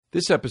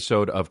This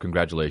episode of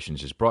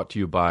Congratulations is brought to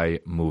you by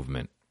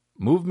Movement.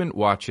 Movement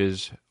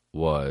Watches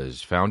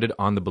was founded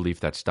on the belief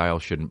that style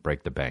shouldn't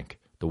break the bank.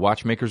 The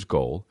watchmaker's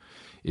goal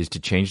is to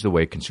change the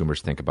way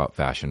consumers think about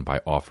fashion by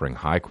offering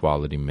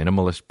high-quality,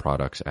 minimalist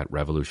products at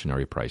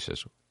revolutionary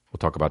prices. We'll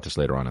talk about this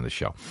later on in the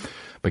show.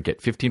 But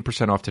get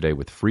 15% off today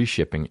with free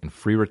shipping and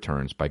free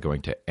returns by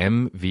going to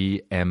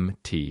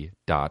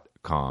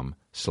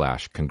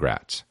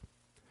mvmt.com/congrats.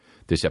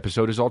 This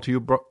episode is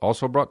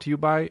also brought to you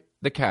by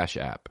the Cash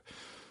App.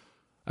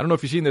 I don't know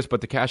if you've seen this,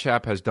 but the Cash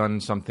App has done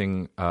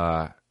something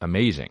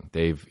amazing.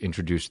 They've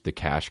introduced the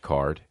Cash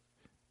Card.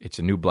 It's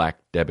a new black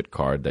debit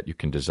card that you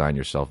can design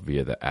yourself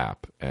via the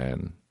app.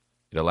 And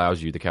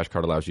the Cash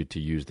Card allows you to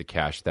use the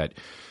cash that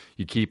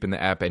you keep in the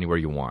app anywhere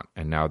you want.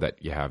 And now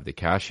that you have the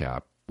Cash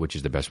App, which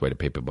is the best way to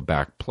pay people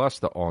back, plus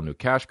the all-new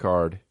Cash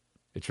Card,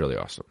 it's really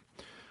awesome.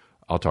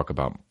 I'll talk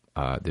about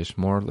this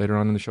more later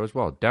on in the show as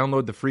well.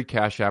 Download the free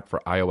Cash App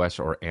for iOS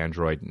or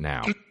Android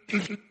now.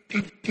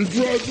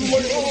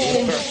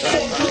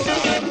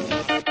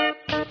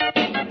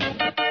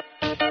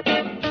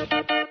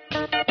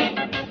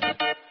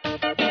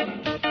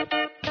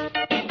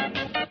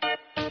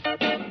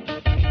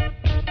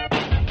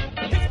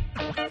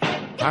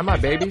 Hi, my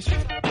babies.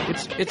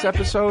 It's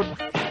episode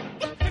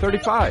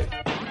 35.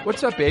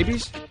 What's up,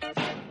 babies?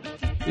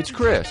 It's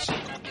Chris.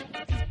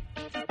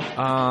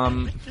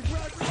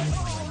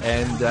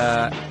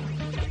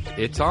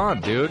 It's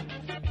on, dude.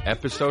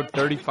 Episode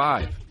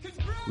 35.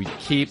 We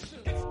keep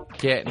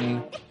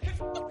getting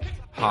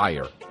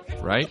higher,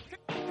 right?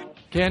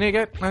 Can it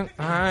get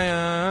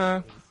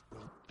higher?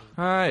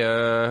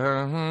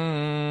 Higher.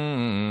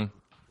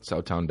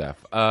 So tone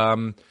deaf.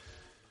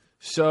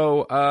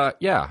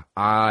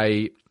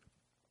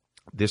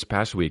 This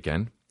past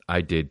weekend,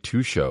 I did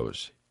 2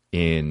 shows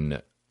in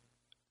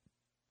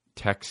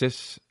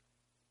Texas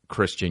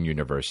Christian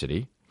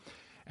University,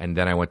 and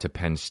then I went to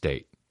Penn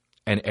State.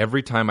 And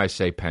every time I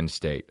say Penn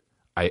State,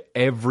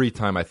 every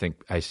time I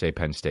say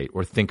Penn State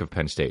or think of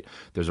Penn State,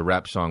 there's a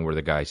rap song where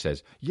the guy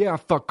says, "Yeah,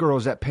 fuck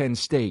girls at Penn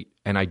State,"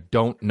 and I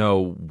don't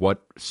know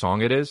what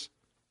song it is,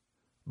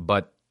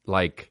 but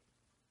like,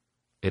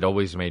 it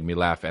always made me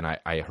laugh, and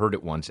I heard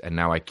it once, and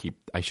now I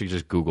should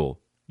just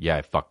Google, "Yeah,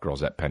 I fuck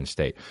girls at Penn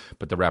State."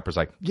 But the rapper's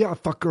like, "Yeah, I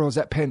fuck girls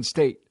at Penn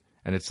State."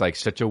 And it's like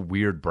such a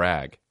weird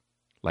brag.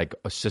 Like,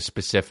 so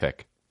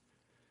specific.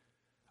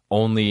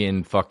 Only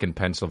in fucking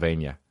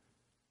Pennsylvania.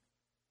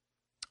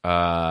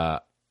 Yeah,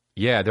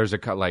 there's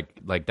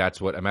like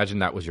that's what, imagine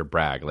that was your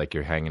brag. Like,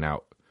 you're hanging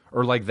out.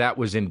 Or like that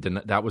was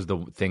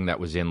the thing that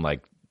was in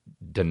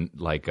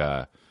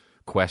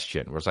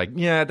question. Where it's like,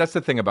 yeah, that's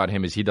the thing about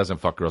him is he doesn't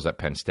fuck girls at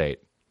Penn State.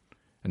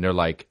 And they're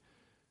like,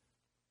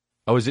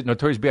 oh, is it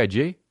Notorious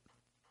B.I.G.?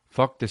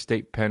 Fuck the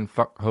state pen,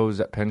 fuck hoes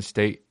at Penn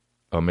State.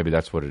 Oh, maybe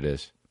that's what it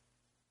is.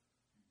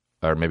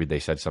 Or maybe they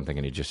said something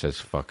and he just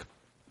says fuck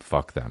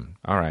them.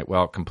 All right,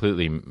 well,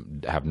 completely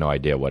have no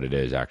idea what it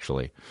is,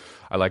 actually.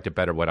 I liked it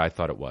better what I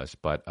thought it was,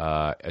 but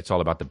it's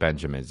all about the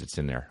Benjamins. It's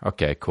in there.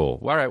 Okay, cool.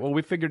 All right, well,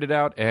 we figured it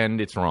out, and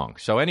it's wrong.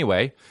 So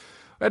anyway,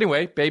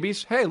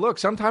 babies, hey, look,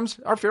 sometimes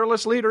our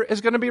fearless leader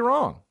is going to be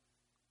wrong.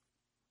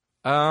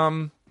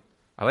 I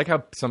like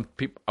how some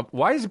people...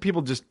 Why is it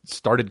people just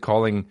started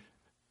calling...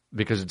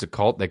 Because it's a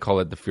cult, they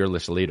call it the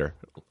fearless leader.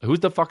 Who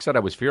the fuck said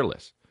I was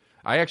fearless?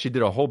 I actually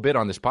did a whole bit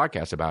on this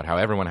podcast about how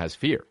everyone has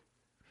fear.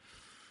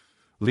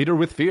 Leader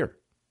with fear.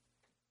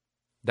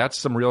 That's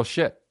some real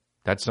shit.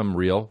 That's some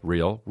real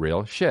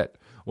shit.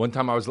 One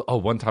time I was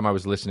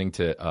listening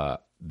to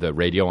the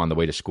radio on the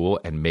way to school,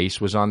 and Mace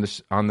was on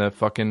the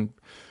fucking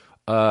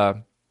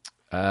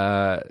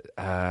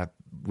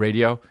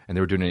radio, and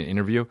they were doing an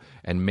interview,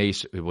 and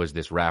Mace was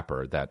this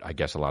rapper that I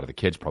guess a lot of the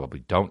kids probably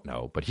don't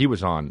know, but he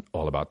was on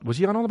was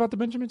he on All About the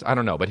Benjamins? I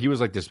don't know, but he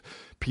was like this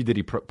P.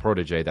 Diddy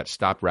protege that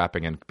stopped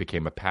rapping and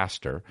became a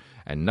pastor,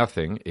 and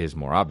nothing is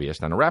more obvious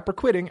than a rapper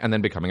quitting and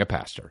then becoming a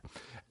pastor.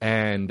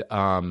 And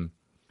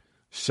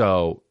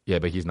so, yeah,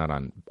 but he's not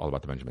on All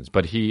About the Benjamins,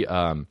 but he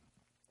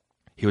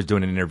was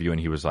doing an interview, and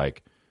he was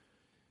like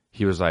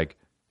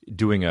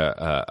doing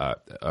a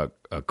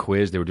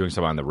quiz. They were doing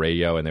something on the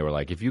radio, and they were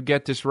like, if you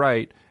get this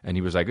right, and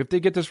he was like, if they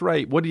get this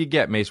right, what do you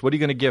get, Mace? What are you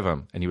going to give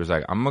them? And he was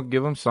like, I'm going to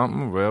give them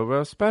something real,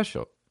 real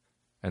special.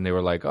 And they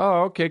were like,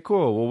 oh, okay,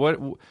 cool.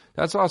 Well,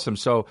 that's awesome.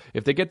 So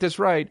if they get this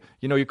right,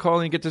 you call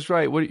and you get this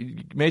right,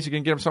 Mace, you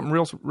going to give them something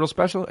real, real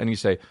special? And you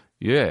say,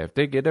 yeah, if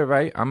they get it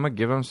right, I'm going to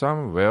give them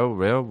something real,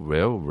 real,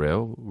 real,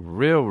 real,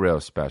 real, real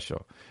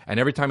special. And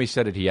every time he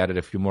said it, he added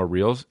a few more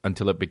reals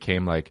until it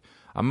became like,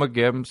 I'm going to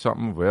give him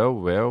something real,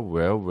 real,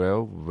 real,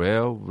 real,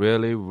 real,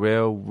 really,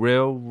 real,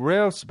 real,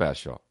 real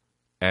special.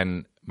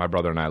 And my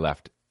brother and I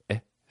left.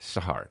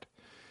 So hard.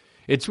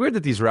 It's weird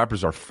that these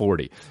rappers are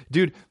 40.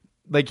 Dude,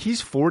 like,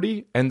 he's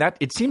 40, and that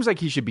it seems like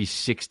he should be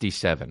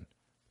 67.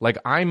 Like,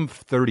 I'm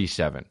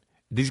 37.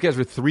 These guys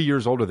are 3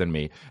 years older than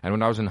me. And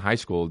when I was in high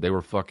school, they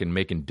were fucking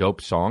making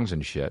dope songs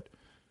and shit.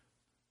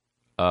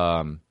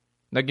 Now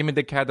give me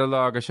the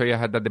catalog. I'll show you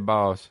how to the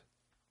boss.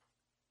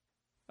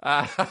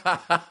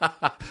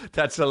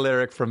 That's a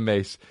lyric from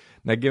Mace.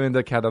 Now give me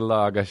the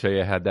catalog. I'll show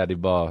you how daddy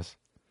balls.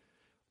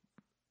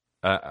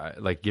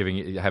 Like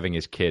having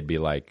his kid be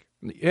like,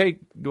 hey,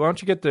 why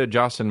don't you get the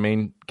Jocelyn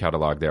Main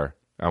catalog there?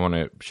 I want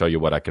to show you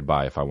what I could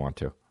buy if I want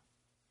to.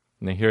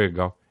 And then here you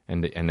go.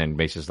 And then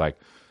Mace is like,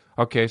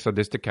 okay, so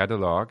this is the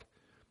catalog.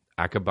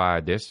 I could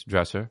buy this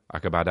dresser. I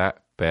could buy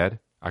that bed.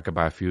 I could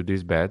buy a few of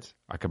these beds.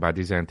 I could buy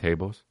these end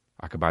tables.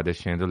 I could buy this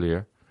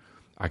chandelier.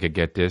 I could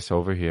get this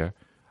over here.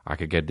 I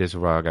could get this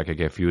rug. I could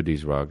get a few of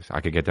these rugs.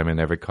 I could get them in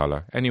every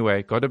color.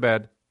 Anyway, go to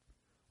bed.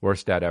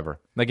 Worst dad ever.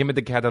 Now give me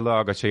the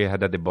catalog. I'll show you how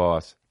to the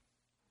boss.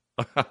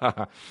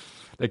 That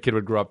kid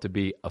would grow up to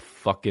be a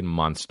fucking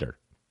monster.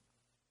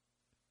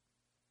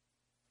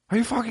 Are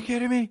you fucking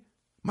kidding me?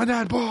 My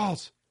dad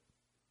balls.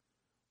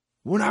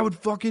 When I would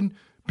fucking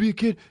be a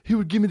kid, he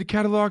would give me the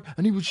catalog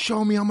and he would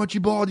show me how much he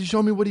balled. He'd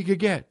show me what he could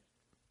get.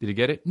 Did he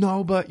get it?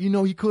 No, but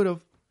he could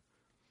have.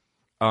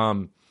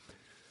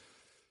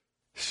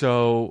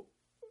 So,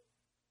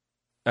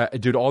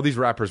 dude, all these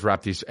rappers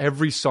rap these.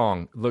 Every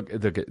song. Look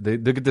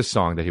at this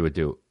song that he would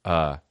do.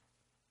 Go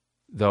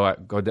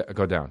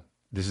down.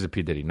 This is a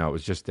P. Diddy. No, it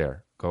was just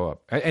there. Go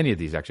up. Any of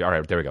these, actually. All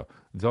right, there we go.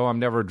 Though I'm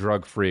never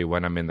drug-free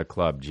when I'm in the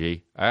club,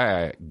 G.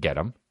 I get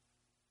him.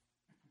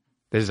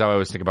 This is how I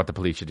always think about the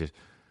police. You just...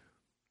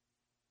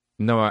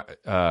 No,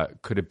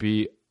 could it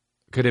be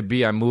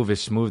I move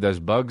as smooth as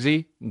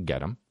Bugsy?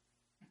 Get him.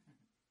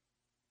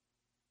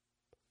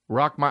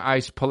 Rock my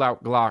ice, pull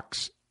out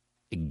Glocks.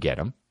 Get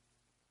him.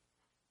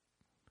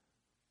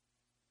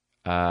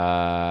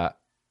 Yeah,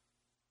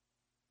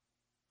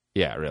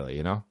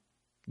 really,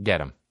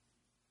 Get him.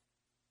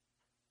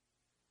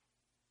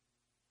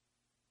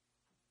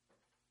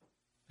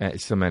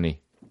 So much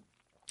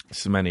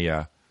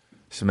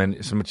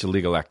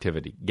illegal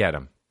activity. Get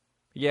him.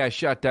 Yeah, I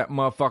shot that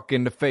motherfucker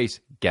in the face.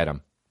 Get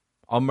him.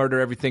 I'll murder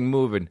everything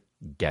moving.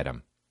 Get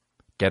him.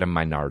 Get him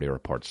Minority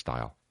Report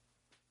style.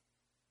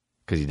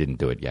 Because he didn't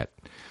do it yet.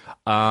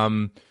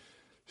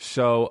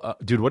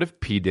 Dude, what if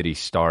P. Diddy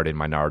starred in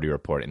Minority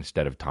Report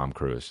instead of Tom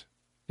Cruise?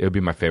 It would be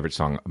my favorite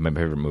song, my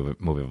favorite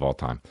movie of all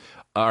time.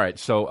 All right,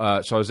 so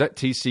I was at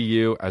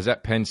TCU, I was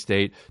at Penn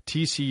State,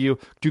 TCU.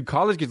 Dude,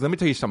 college gigs, let me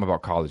tell you something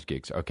about college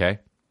gigs, okay?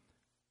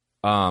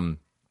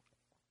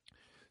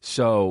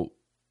 So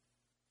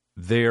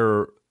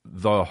they're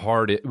the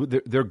hardest.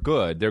 They're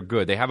good. They're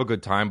good. They have a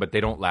good time, but they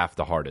don't laugh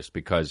the hardest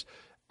because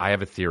I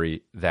have a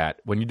theory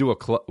that when you do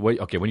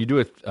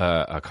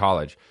a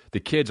college, the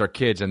kids are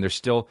kids and they're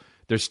still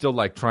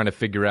like trying to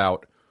figure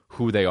out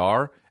who they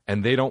are,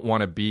 and they don't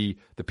want to be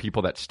the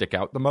people that stick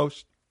out the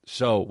most.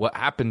 So what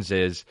happens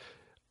is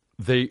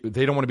they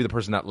don't want to be the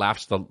person that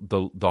laughs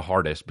the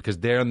hardest because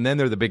they're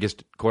the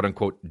biggest quote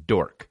unquote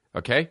dork.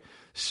 Okay,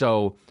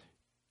 so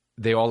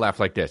they all laugh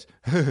like this.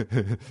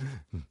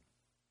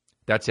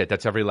 That's it.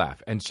 That's every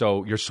laugh. And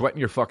so you're sweating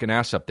your fucking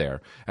ass up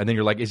there. And then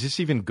you're like, is this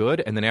even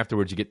good? And then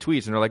afterwards you get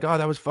tweets and they're like, oh,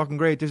 that was fucking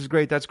great. This is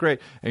great. That's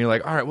great. And you're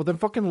like, all right, well then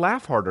fucking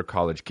laugh harder,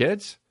 college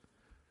kids.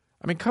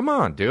 I mean, come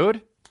on,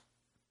 dude.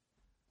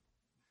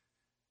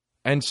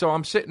 And so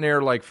I'm sitting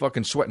there like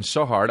fucking sweating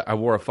so hard. I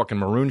wore a fucking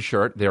maroon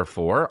shirt.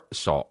 Therefore,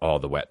 saw all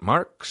the wet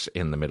marks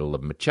in the middle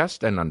of my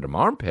chest and under my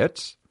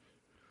armpits.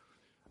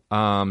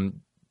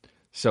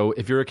 So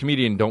if you're a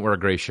comedian, don't wear a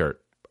gray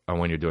shirt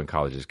when you're doing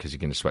colleges because you're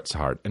going to sweat so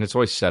hard. And it's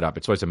always set up.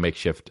 It's always a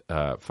makeshift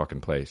fucking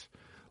place.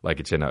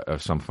 Like it's in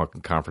some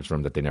fucking conference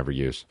room that they never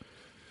use.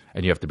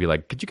 And you have to be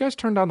like, could you guys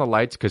turn down the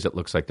lights? Because it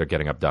looks like they're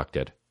getting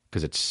abducted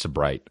because it's so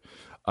bright.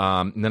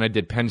 And then I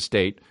did Penn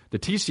State. The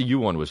TCU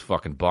one was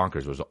fucking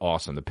bonkers. It was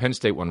awesome. The Penn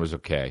State one was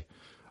okay.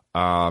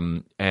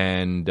 And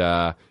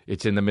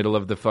it's in the middle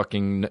of the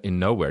fucking in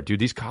nowhere. Dude,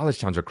 these college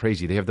towns are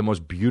crazy. They have the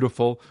most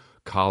beautiful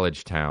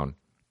college town.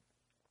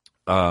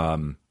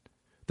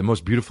 The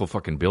most beautiful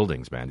fucking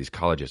buildings, man, these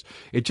colleges.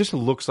 It just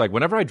looks like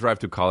whenever I drive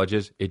through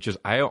colleges,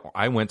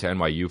 I went to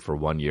NYU for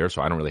 1 year,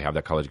 so I don't really have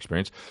that college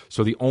experience.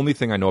 So the only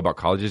thing I know about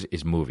colleges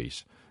is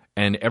movies.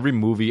 And every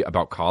movie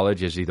about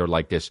college is either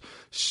like this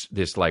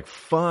like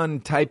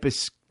fun type of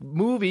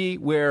movie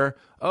where,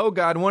 oh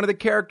God, one of the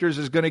characters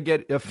is going to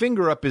get a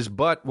finger up his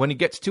butt when he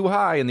gets too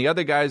high, and the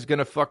other guy is going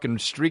to fucking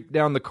streak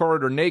down the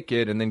corridor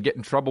naked and then get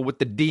in trouble with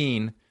the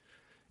dean,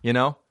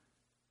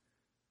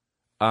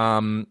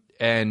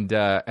 And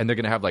they're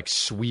going to have like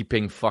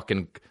sweeping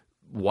fucking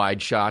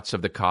wide shots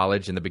of the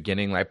college in the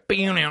beginning, like,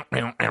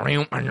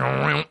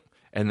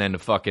 and then the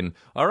fucking,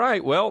 all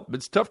right, well,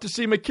 it's tough to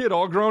see my kid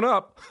all grown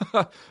up,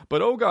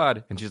 but oh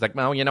God. And she's like,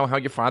 well, you know how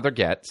your father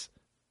gets.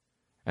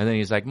 And then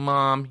he's like,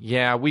 Mom,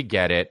 yeah, we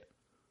get it.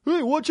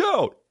 Hey, watch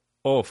out.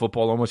 Oh,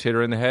 football almost hit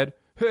her in the head.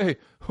 Hey,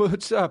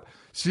 what's up?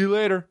 See you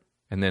later.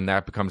 And then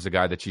that becomes the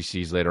guy that she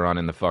sees later on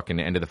in the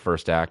fucking end of the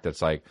first act.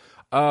 That's like,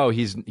 oh,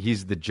 he's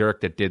the jerk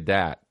that did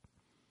that.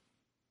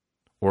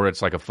 Or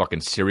it's like a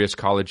fucking serious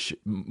college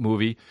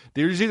movie.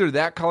 There's either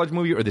that college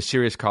movie or the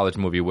serious college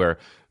movie where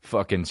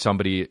fucking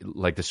somebody,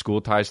 like the school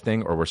ties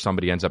thing, or where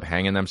somebody ends up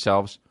hanging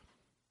themselves,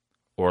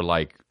 or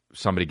like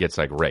somebody gets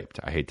like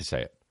raped. I hate to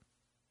say it.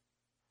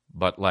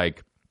 But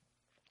like,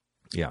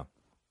 yeah.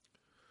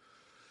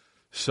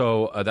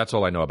 So that's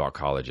all I know about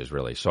colleges,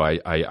 really. So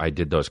I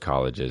did those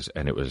colleges,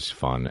 and it was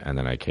fun. And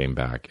then I came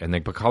back. And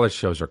then, but college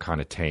shows are kind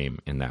of tame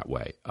in that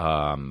way.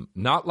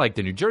 Not like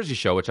the New Jersey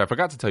show, which I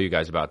forgot to tell you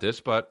guys about this.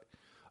 But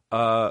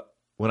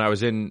when I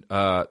was in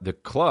the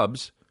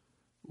clubs,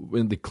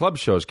 when the club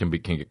shows can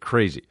get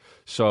crazy.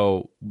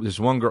 So this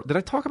one girl, did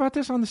I talk about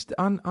this on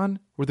on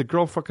where the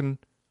girl fucking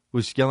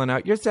was yelling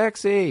out, "You're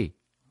sexy"?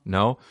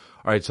 No. All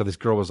right. So this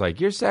girl was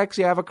like, "You're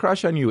sexy. I have a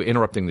crush on you,"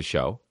 interrupting the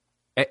show.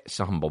 It's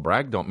a humble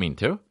brag, don't mean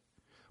to.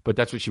 But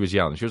that's what she was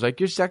yelling. She was like,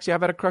 "You're sexy,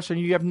 I've had a crush on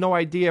you. You have no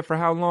idea for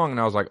how long."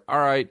 And I was like, "All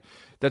right,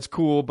 that's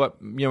cool,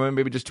 but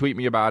maybe just tweet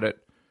me about it."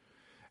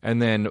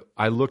 And then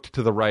I looked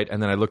to the right,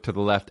 and then I looked to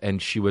the left,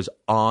 and she was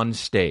on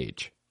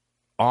stage,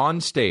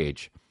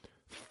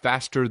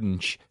 faster than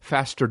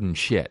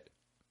shit,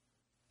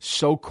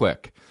 so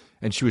quick,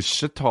 and she was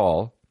so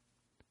tall,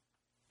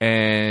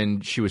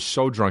 and she was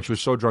so drunk.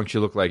 She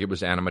looked like it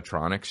was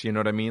animatronics, you know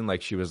what I mean?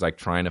 Like she was like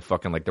trying to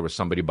fucking, like there was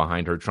somebody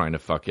behind her trying to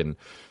fucking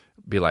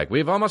be like,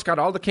 "We've almost got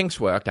all the kinks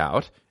worked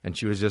out." And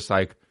she was just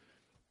like,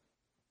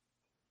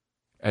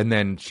 and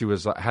then she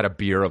had a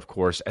beer, of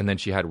course, and then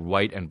she had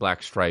white and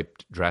black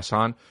striped dress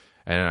on.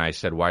 And I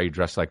said, "Why are you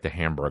dressed like the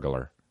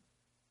Hamburglar?"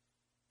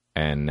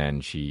 And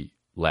then she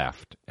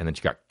left, and then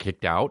she got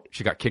kicked out.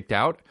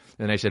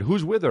 And I said,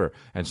 "Who's with her?"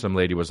 And some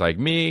lady was like,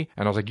 "Me."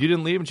 And I was like, "You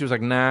didn't leave?" And she was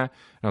like, "Nah." And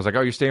I was like,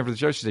 "Oh, you're staying for the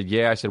show?" She said,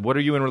 "Yeah." I said, "What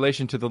are you in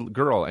relation to the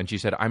girl?" And she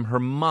said, "I'm her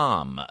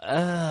mom."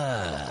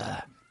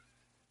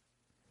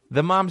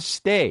 The mom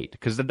stayed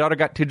because the daughter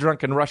got too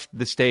drunk and rushed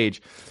the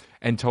stage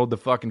and told the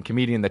fucking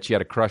comedian that she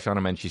had a crush on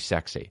him and she's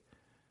sexy.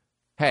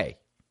 Hey,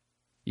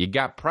 you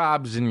got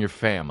probs in your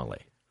family.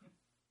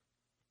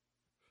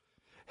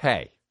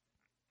 Hey,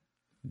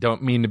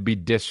 don't mean to be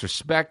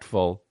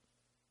disrespectful.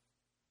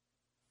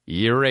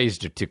 You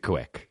raised her too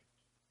quick.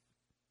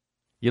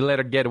 You let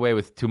her get away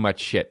with too much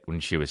shit when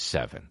she was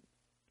 7.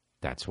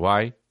 That's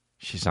why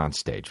she's on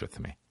stage with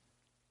me.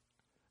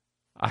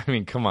 I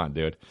mean, come on,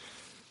 dude.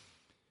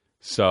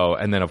 So,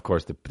 and then, of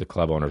course, the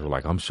club owners were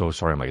like, "I'm so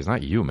sorry." I'm like, "It's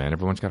not you, man.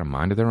 Everyone's got a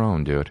mind of their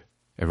own, dude.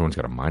 Everyone's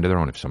got a mind of their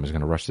own. If someone's going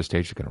to rush the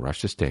stage, they're going to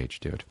rush the stage,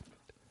 dude.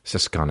 It's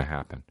just going to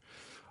happen."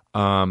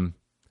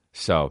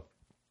 So,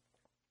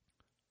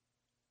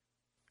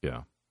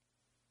 yeah.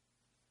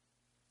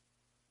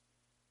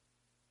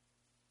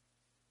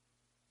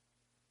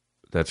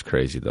 That's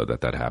crazy, though,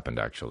 that happened,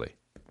 actually.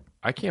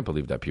 I can't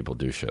believe that people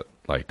do shit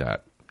like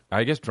that.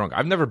 I guess drunk.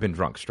 I've never been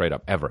drunk, straight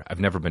up, ever. I've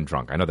never been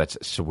drunk. I know that's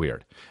so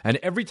weird. And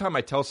every time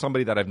I tell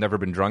somebody that I've never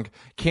been drunk,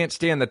 can't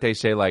stand that they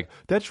say, like,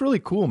 "That's really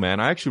cool, man.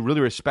 I actually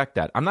really respect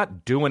that." I'm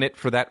not doing it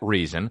for that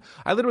reason.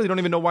 I literally don't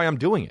even know why I'm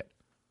doing it.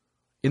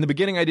 In the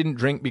beginning, I didn't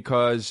drink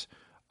because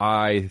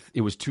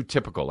it was too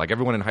typical. Like,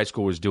 everyone in high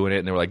school was doing it,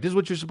 and they were like, "This is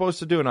what you're supposed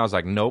to do." And I was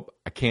like, "Nope,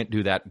 I can't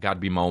do that. Got to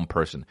be my own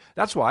person."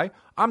 That's why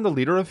I'm the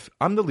leader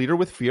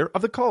with fear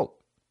of the cult.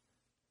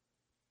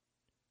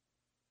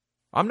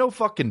 I'm no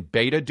fucking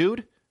beta,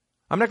 dude.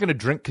 I'm not going to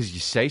drink because you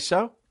say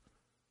so.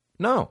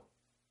 No.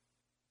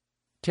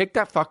 Take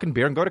that fucking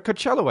beer and go to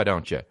Coachella, why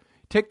don't you?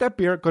 Take that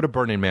beer, go to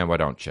Burning Man, why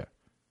don't you?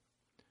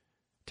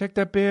 Take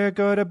that beer,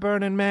 go to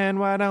Burning Man,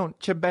 why don't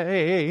you,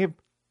 babe?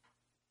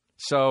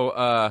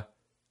 So,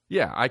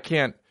 yeah, I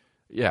can't.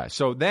 Yeah,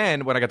 so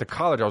then when I got to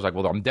college, I was like,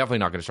 well, I'm definitely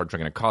not going to start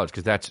drinking at college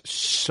because that's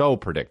so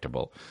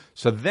predictable.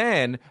 So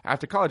then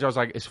after college, I was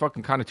like, it's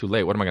fucking kind of too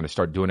late. What am I going to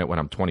start doing it when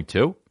I'm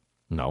 22?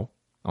 No.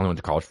 I only went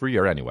to college for a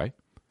year anyway.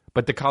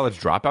 But the college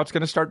dropout's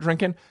going to start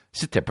drinking?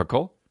 It's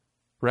typical,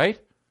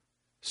 right?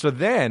 So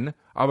then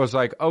I was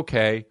like,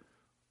 okay,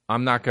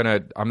 I'm not gonna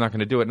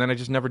do it. And then I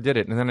just never did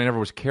it. And then I never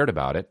was cared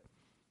about it.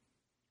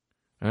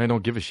 And I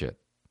don't give a shit.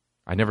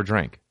 I never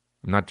drank.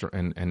 I'm not,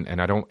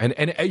 and I don't.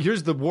 And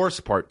here's the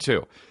worst part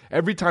too.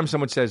 Every time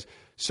someone says,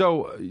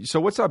 "So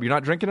what's up? You're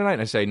not drinking tonight?"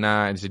 And I say,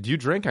 "Nah." And they say, "Do you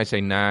drink?" I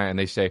say, "Nah." And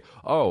they say,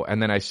 "Oh."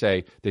 And then they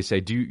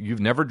say,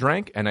 "You've never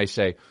drank?" And I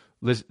say,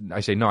 "Listen,"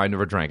 I say, "No, I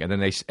never drank." And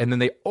then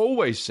they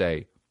always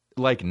say,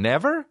 "Like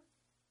never?"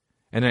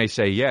 And I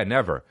say, "Yeah,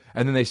 never."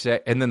 And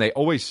then they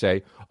always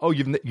say, "Oh,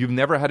 you've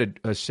never had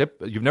a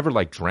sip? You've never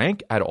like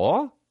drank at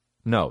all?"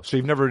 No. So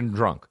you've never been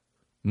drunk?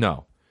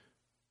 No.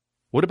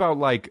 What about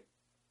like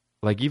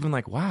even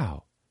like,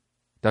 wow.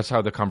 That's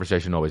how the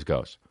conversation always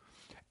goes.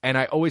 And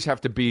I always have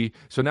to be,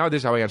 so now this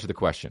is how I answer the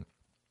question.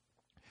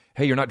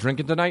 "Hey, you're not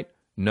drinking tonight?"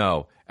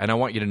 "No. And I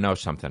want you to know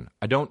something.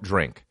 I don't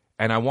drink.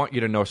 And I want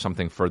you to know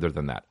something further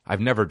than that.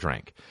 I've never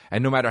drank.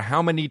 And no matter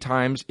how many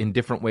times in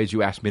different ways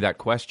you ask me that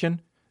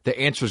question, the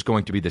answer is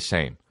going to be the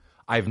same.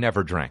 I've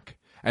never drank."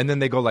 And then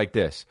they go like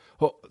this.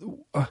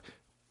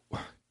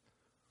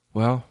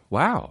 Well,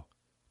 wow.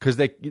 Because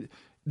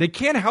they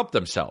can't help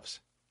themselves.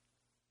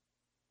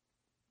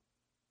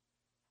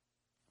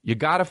 You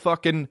got to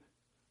fucking,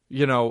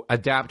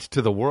 adapt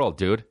to the world,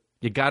 dude.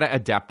 You got to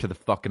adapt to the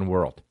fucking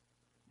world.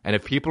 And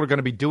if people are going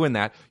to be doing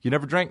that, "You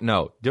never drank?"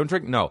 "No." "Don't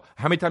drink?" "No."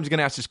 "How many times are you going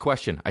to ask this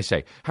question?" I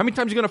say. "How many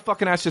times are you going to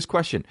fucking ask this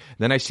question?"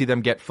 Then I see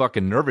them get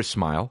fucking nervous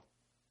smile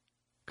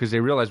because they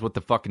realize what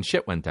the fucking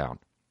shit went down.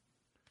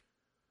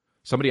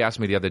 Somebody asked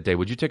me the other day,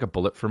 "Would you take a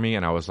bullet for me?"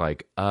 And I was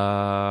like,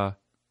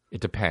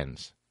 it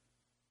depends.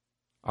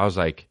 I was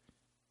like,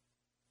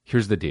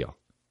 here's the deal.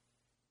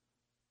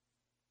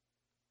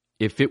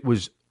 If it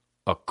was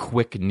a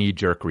quick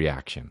knee-jerk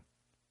reaction,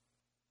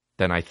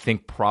 then I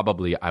think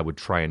probably I would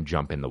try and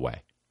jump in the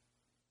way.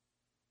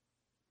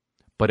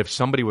 But if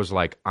somebody was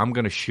like, I'm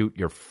going to shoot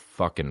your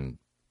fucking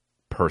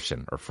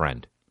person or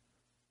friend,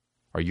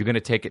 are you going to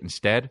take it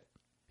instead?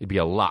 It'd be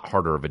a lot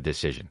harder of a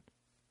decision.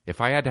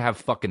 If I had to have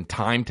fucking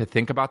time to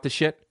think about the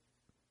shit,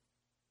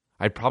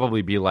 I'd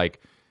probably be like,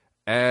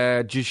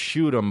 just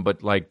shoot him,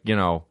 but like, you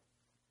know,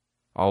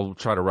 I'll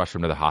try to rush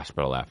him to the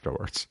hospital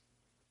afterwards.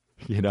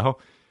 You know?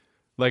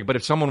 Like, but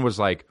if someone was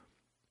like,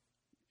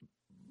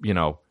 you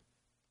know,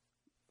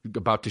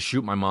 about to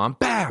shoot my mom,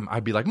 bam,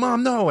 I'd be like,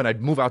 Mom, no, and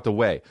I'd move out the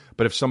way.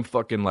 But if some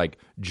fucking like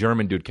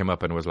German dude came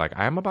up and was like,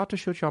 I am about to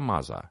shoot your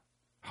mother,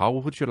 how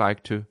would you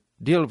like to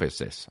deal with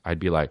this? I'd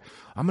be like,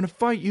 I'm gonna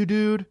fight you,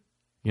 dude.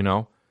 You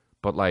know?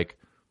 But like,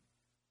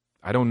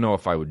 I don't know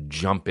if I would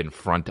jump in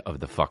front of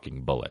the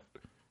fucking bullet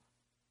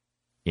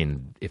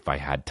if I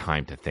had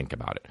time to think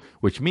about it.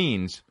 Which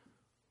means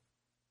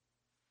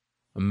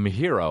I'm a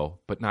hero,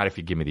 but not if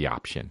you give me the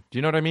option. Do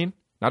you know what I mean?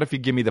 Not if you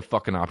give me the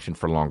fucking option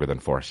for longer than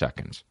 4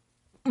 seconds.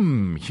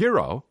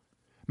 Hero?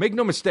 Make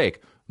no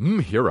mistake,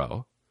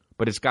 hero.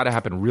 But it's got to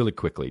happen really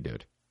quickly,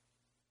 dude.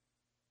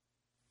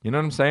 You know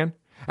what I'm saying?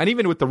 And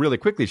even with the really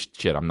quickly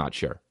shit, I'm not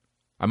sure.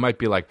 I might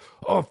be like,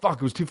 oh, fuck,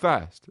 it was too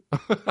fast.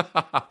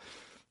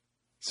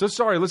 So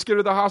sorry, let's get her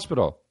to the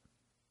hospital.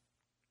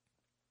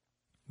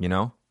 You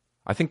know?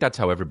 I think that's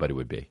how everybody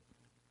would be.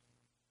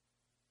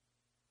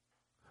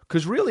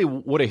 Because really,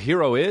 what a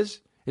hero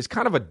is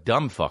kind of a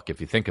dumb fuck if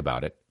you think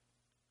about it.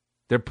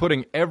 They're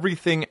putting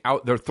everything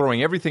out, they're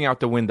throwing everything out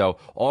the window,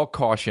 all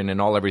caution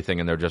and all everything,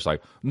 and they're just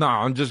like,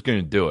 nah, I'm just going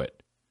to do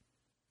it.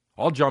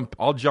 I'll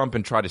jump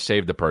and try to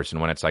save the person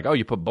when it's like, oh,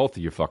 you put both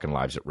of your fucking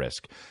lives at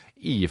risk.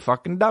 You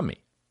fucking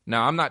dummy.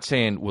 Now, I'm not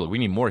saying, well, we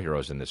need more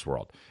heroes in this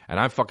world. And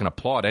I fucking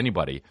applaud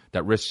anybody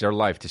that risks their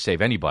life to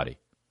save anybody.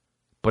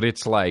 But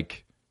it's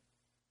like,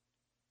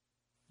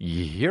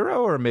 you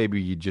hero, or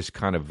maybe you just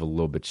kind of a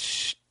little bit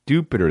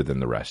stupider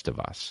than the rest of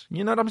us.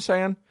 You know what I'm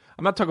saying?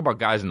 I'm not talking about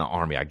guys in the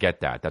army. I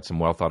get that. That's some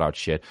well thought out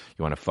shit.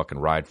 You want to fucking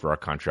ride for our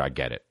country. I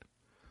get it.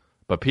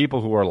 But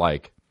people who are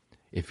like,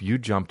 if you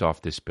jumped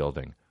off this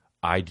building,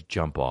 I'd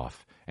jump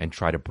off and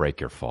try to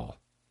break your fall.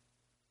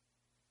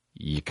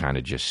 You kind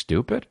of just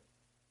stupid?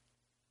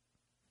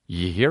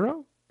 You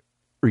hero?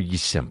 Or you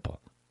simple?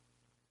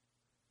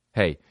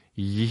 Hey,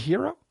 you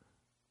hero?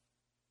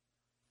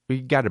 Or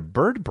you got a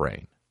bird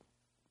brain?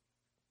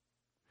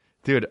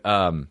 Dude,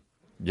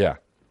 yeah.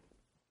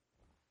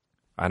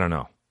 I don't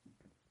know.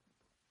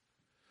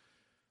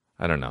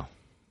 I don't know.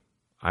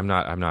 I don't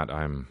know. I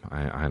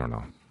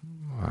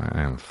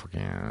don't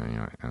fucking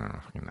know.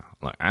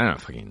 Look, I don't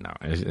fucking know.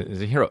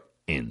 There's a hero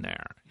in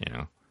there, you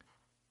know?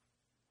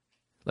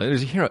 Like,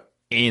 there's a hero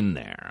in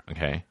there,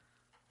 okay?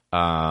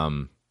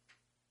 So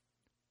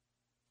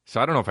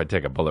I don't know if I'd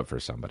take a bullet for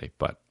somebody,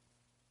 but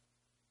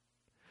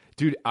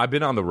dude, I've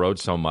been on the road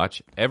so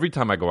much. Every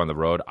time I go on the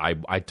road,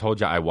 I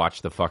told you I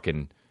watch the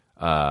fucking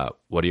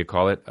what do you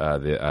call it?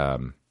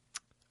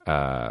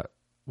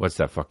 What's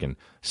that fucking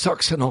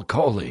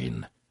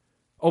succinylcholine?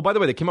 Oh, by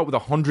the way, they came up with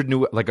 100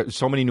 new, like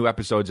so many new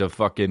episodes of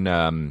fucking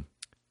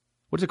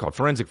what's it called?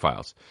 Forensic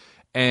Files,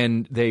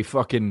 and they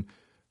fucking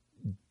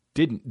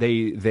didn't.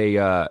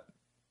 The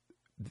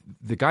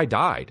guy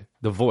died.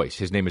 The Voice.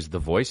 His name is The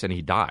Voice, and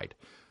he died.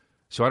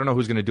 So I don't know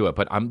who's going to do it,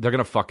 but they're going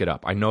to fuck it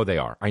up. I know they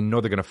are. I know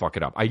they're going to fuck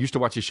it up. I used to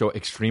watch the show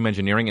Extreme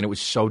Engineering, and it was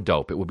so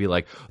dope. It would be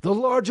like, the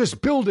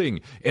largest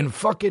building in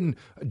fucking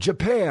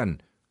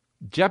Japan.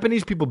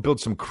 Japanese people build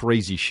some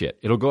crazy shit.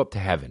 It'll go up to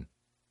heaven.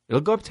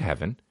 It'll go up to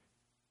heaven.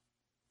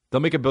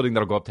 They'll make a building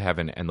that'll go up to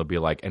heaven, and they'll be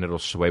like, and it'll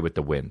sway with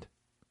the wind.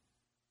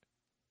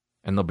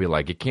 And they'll be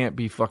like, it can't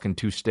be fucking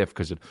too stiff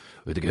because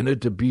it's going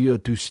to be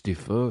too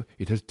stiff.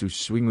 It has to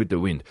swing with the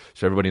wind.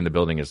 So everybody in the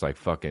building is like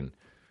fucking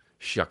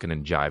shucking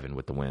and jiving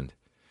with the wind.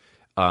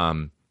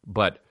 And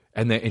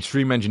the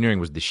Extreme Engineering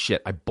was the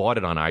shit. I bought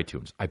it on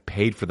iTunes. I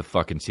paid for the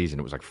fucking season.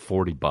 It was like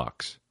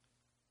 $40.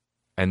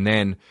 And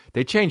then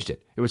they changed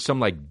it. It was some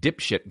like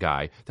dipshit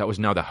guy that was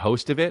now the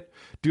host of it.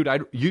 Dude,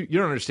 you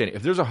don't understand.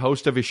 If there's a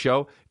host of a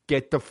show,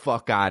 get the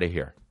fuck out of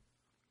here.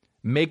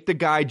 Make the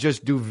guy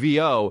just do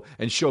VO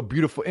and show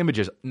beautiful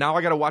images. Now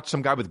I got to watch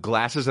some guy with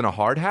glasses and a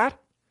hard hat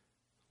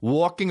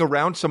walking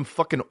around some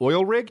fucking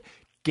oil rig.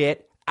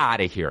 Get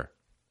out of here.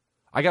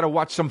 I got to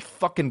watch some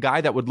fucking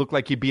guy that would look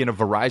like he'd be in a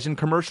Verizon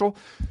commercial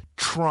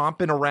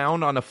tromping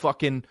around on a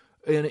fucking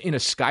in a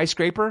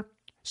skyscraper.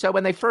 So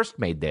when they first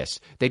made this,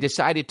 they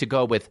decided to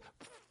go with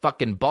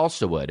fucking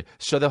balsa wood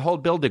so the whole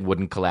building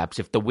wouldn't collapse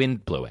if the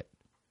wind blew it.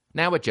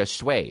 Now it just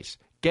sways.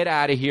 Get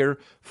out of here,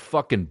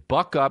 fucking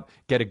buck up,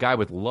 get a guy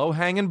with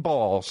low-hanging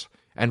balls,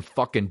 and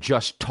fucking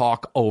just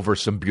talk over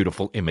some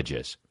beautiful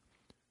images.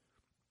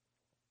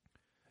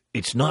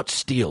 It's not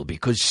steel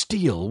because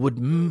steel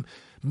would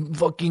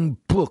fucking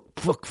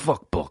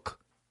book.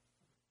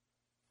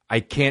 I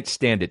can't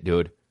stand it,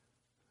 dude.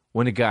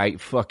 When a guy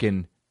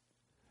fucking,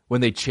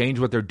 when they change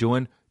what they're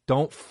doing,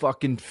 Don't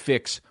fucking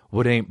fix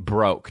what ain't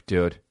broke,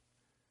 dude.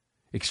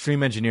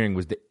 Extreme engineering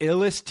was the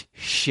illest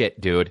shit,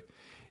 dude.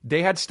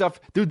 They had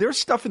stuff, dude, there's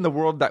stuff in the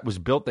world that was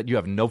built that you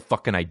have no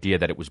fucking idea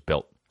that it was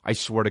built. I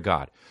swear to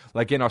God.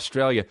 Like in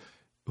Australia,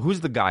 who's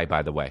the guy,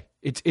 by the way?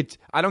 It's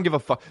I don't give a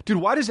fuck. Dude,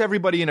 why does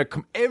everybody in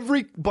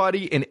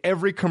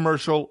every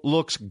commercial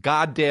looks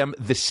goddamn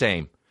the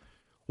same?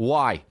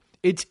 Why?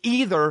 It's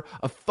either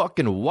a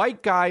fucking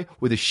white guy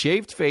with a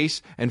shaved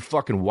face and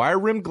fucking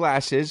wire-rimmed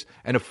glasses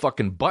and a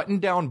fucking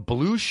button-down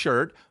blue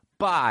shirt,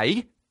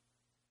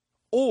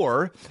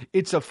 or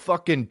it's a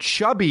fucking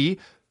chubbier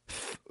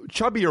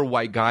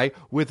white guy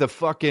with a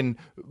fucking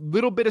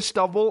little bit of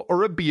stubble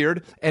or a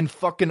beard and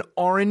fucking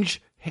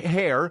orange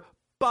hair,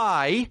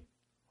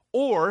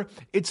 or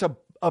it's a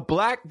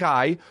black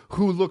guy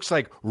who looks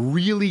like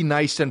really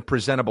nice and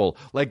presentable,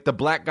 like the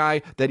black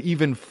guy that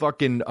even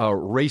fucking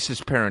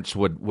racist parents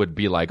would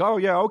be like, oh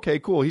yeah, okay,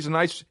 cool, he's a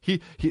nice,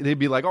 they'd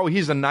be like, oh,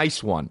 he's a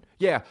nice one.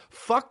 Yeah,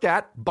 fuck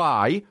that,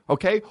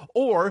 okay?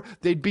 Or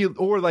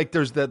like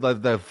there's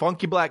the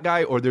funky black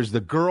guy, or there's the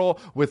girl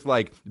with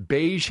like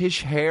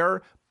beige-ish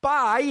hair,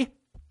 Well,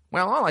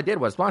 all I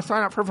did was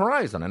sign up for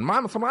Verizon and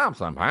mom,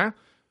 huh?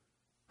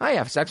 I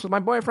have sex with my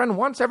boyfriend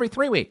once every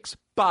 3 weeks.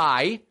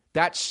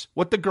 That's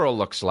what the girl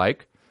looks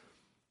like.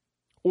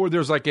 Or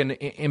there's like an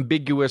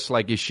ambiguous,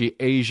 like, is she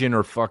Asian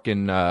or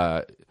fucking,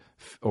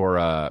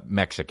 or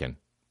Mexican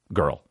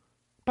girl?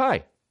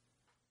 There's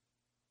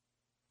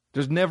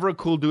never a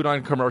cool dude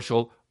on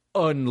commercial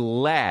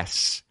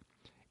unless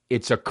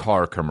it's a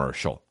car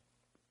commercial.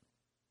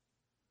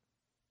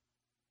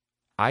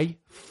 I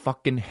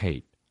fucking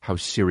hate how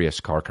serious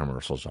car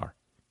commercials are.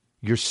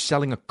 You're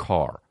selling a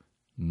car,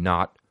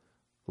 not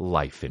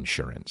life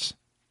insurance.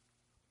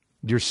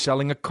 You're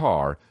selling a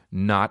car,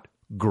 not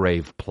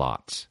grave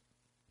plots.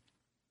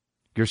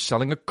 You're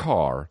selling a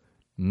car,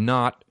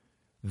 not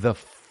the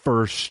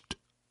first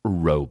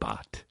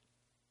robot.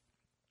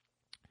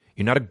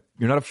 You're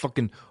not a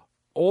fucking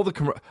all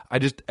the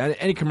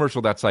any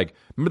commercial that's like,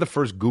 remember the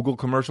first Google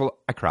commercial?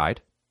 I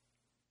cried.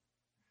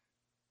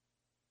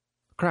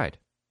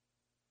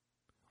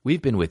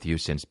 We've been with you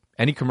since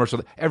any commercial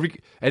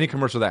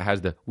that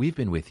has the we've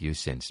been with you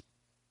since.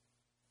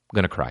 I'm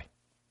gonna cry.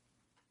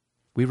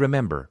 We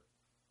remember.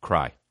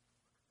 Cry.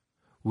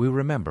 We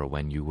remember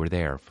when you were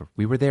there.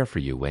 We were there for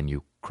you when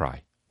you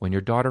cry. When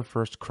your daughter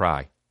first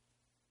cry.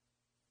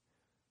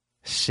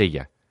 See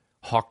ya.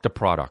 Hawk the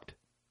product.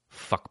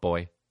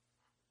 Fuckboy.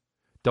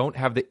 Don't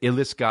have the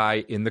illest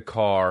guy in the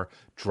car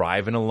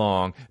driving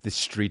along. The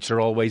streets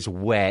are always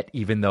wet,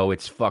 even though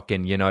it's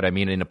fucking, you know what I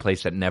mean, in a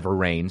place that never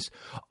rains.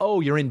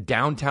 Oh, you're in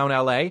downtown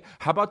LA?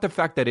 How about the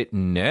fact that it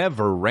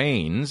never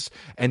rains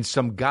and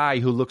some guy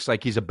who looks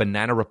like he's a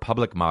Banana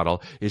Republic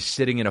model is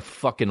sitting in a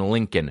fucking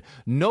Lincoln?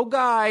 No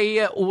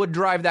guy would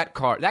drive that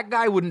car. That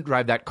guy wouldn't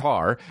drive that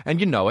car, and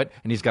you know it,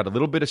 and he's got a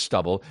little bit of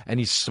stubble, and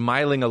he's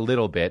smiling a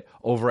little bit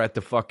over at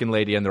the fucking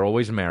lady, and they're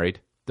always married.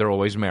 They're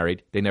always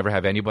married. They never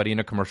have anybody in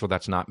a commercial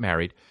that's not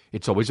married.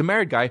 It's always a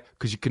married guy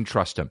because you can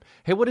trust him.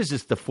 Hey, what is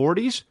this, the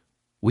 40s?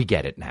 We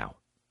get it now.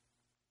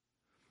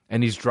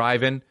 And he's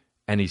driving,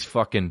 and he's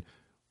fucking,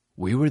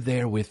 we were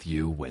there with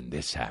you when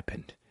this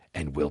happened,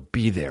 and we'll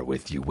be there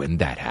with you when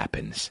that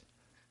happens.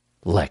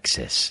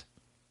 Lexus.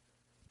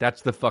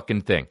 That's the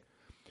fucking thing.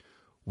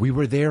 We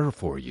were there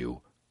for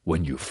you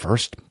when you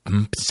first,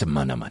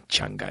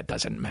 it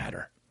doesn't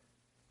matter.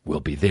 We'll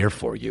be there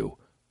for you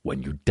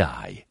when you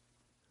die.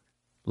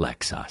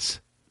 Lexus.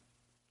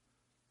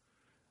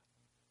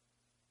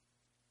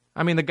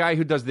 I mean, the guy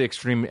who does the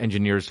Extreme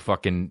Engineers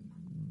fucking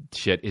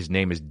shit, his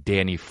name is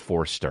Danny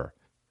Forster.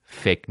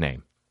 Fake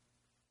name.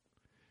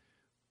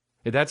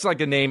 That's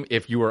like a name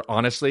if you were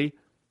honestly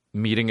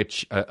meeting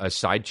a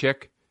side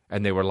chick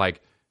and they were like,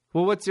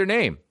 well, what's your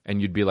name?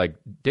 And you'd be like,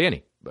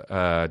 Danny.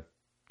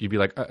 You'd be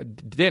like,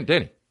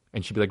 Danny.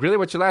 And she'd be like, really?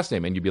 What's your last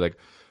name? And you'd be like,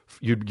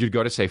 you'd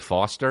go to say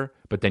Foster,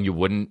 but then you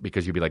wouldn't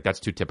because you'd be like, that's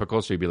too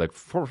typical. So you'd be like,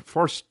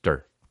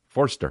 Forster.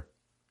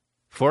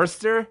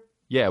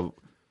 Yeah.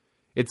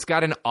 It's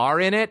got an R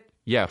in it?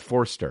 Yeah,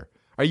 Forster.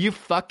 Are you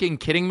fucking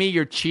kidding me?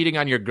 You're cheating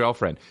on your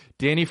girlfriend.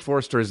 Danny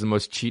Forster is the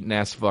most cheating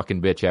ass fucking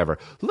bitch ever.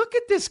 Look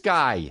at this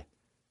guy.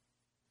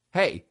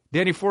 Hey,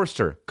 Danny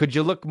Forster, could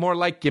you look more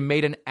like you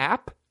made an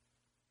app?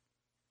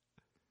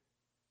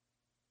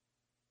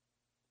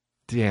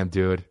 Damn,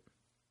 dude.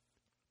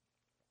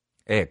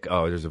 Hey,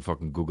 oh, there's a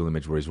fucking Google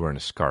image where he's wearing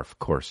a scarf, of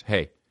course.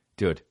 Hey,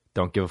 dude,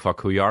 don't give a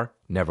fuck who you are.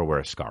 Never wear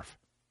a scarf.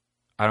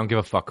 I don't give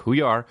a fuck who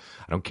you are.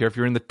 I don't care if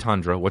you're in the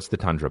tundra. What's the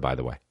tundra, by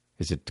the way?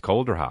 Is it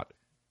cold or hot?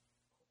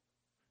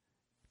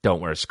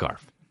 Don't wear a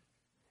scarf.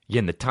 You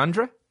in the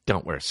tundra?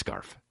 Don't wear a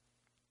scarf.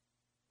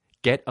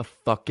 Get a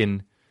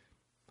fucking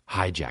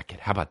high jacket.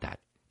 How about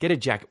that? Get a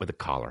jacket with a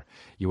collar.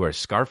 You wear a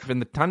scarf in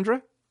the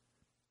tundra?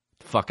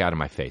 Fuck out of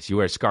my face. You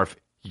wear a scarf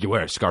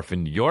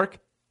in New York?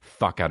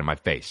 Fuck out of my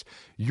face.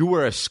 You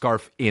wear a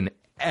scarf in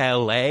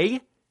LA?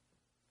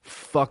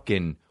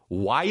 Fucking,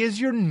 why is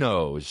your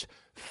nose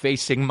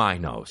facing my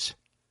nose?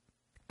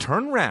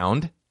 Turn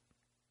round.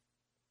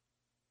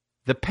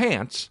 The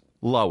pants,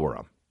 lower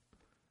them.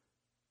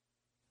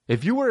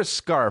 If you wear a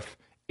scarf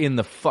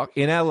in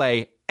in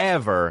LA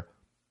ever,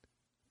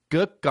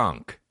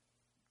 gunk.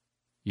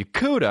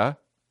 Yakuta,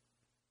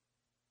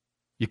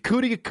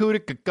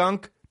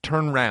 gunk,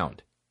 turn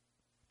round.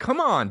 Come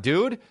on,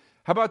 dude.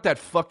 How about that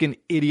fucking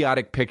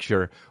idiotic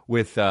picture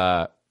with,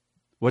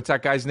 what's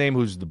that guy's name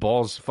whose the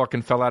balls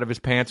fucking fell out of his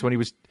pants when he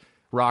was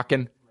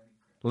rocking?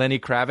 Lenny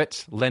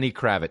Kravitz? Lenny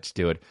Kravitz,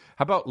 dude.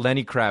 How about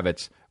Lenny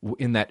Kravitz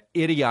in that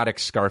idiotic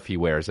scarf he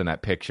wears in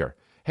that picture?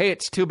 Hey,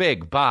 it's too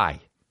big.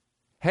 Bye.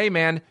 Hey,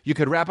 man, you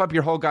could wrap up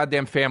your whole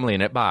goddamn family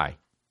in it. Bye.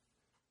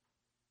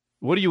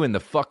 What are you in the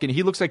fucking...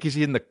 He looks like he's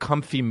in the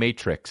comfy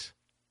Matrix.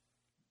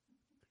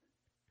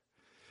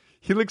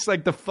 He looks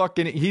like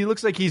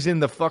he's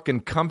in the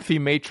fucking comfy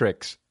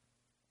Matrix.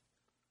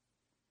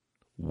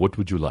 What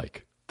would you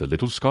like? The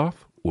little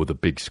scarf or the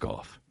big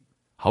scarf?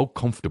 How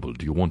comfortable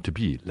do you want to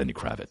be, Lenny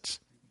Kravitz?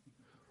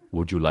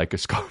 Would you like a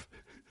scarf?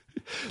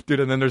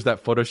 Dude, and then there's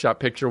that Photoshop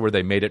picture where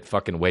they made it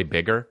fucking way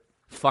bigger.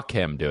 Fuck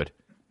him, dude.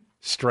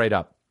 Straight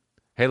up.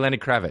 Hey, Lenny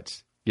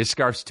Kravitz, your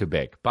scarf's too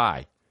big.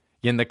 Bye.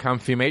 You in the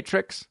comfy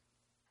Matrix?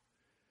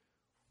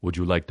 Would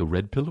you like the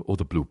red pill or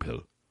the blue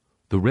pill?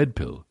 The red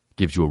pill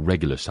gives you a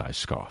regular size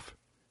scarf.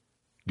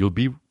 You'll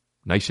be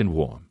nice and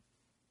warm.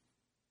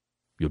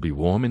 You'll be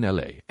warm in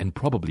LA and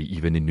probably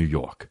even in New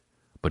York.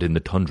 But in the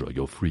tundra,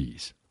 you'll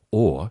freeze.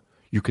 Or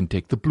you can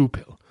take the blue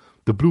pill.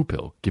 The blue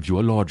pill gives you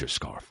a larger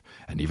scarf.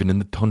 And even in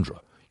the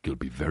tundra, you'll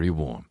be very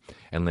warm.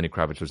 And Lenny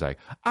Kravitz was like,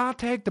 I'll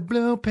take the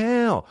blue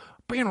pill.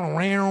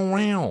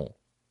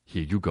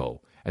 Here you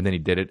go. And then he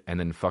did it and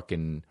then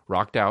fucking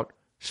rocked out,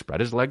 spread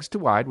his legs too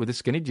wide with his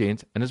skinny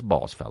jeans, and his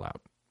balls fell out.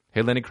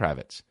 Hey, Lenny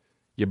Kravitz,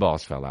 your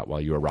balls fell out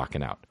while you were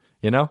rocking out.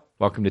 You know?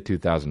 Welcome to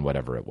 2000,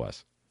 whatever it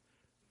was.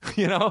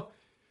 You know?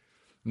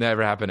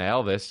 Never happened to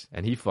Elvis,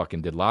 and he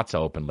fucking did lots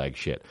of open leg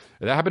shit.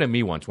 That happened to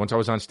me once. Once I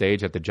was on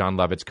stage at the John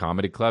Lovitz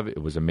Comedy Club.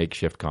 It was a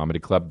makeshift comedy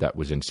club that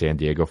was in San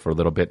Diego for a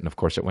little bit, and of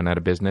course it went out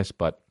of business,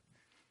 but...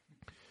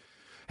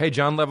 Hey,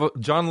 John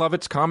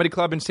Lovitz Comedy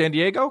Club in San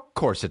Diego? Of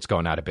course it's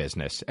going out of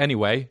business.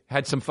 Anyway,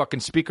 had some fucking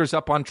speakers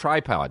up on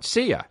tripods.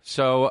 See ya.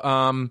 So,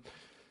 no,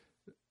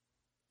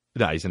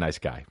 he's a nice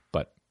guy,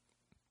 but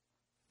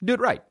do it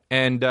right.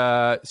 And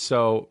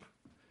so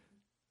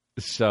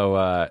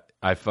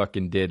I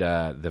fucking did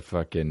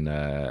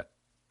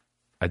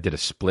I did a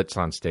splits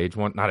on stage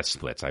one. Not a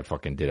splits. I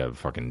fucking did a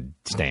fucking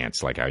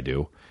stance like I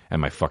do.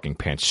 And my fucking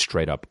pants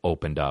straight up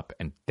opened up.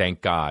 And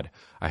thank God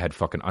I had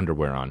fucking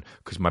underwear on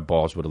because my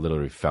balls would have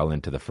literally fell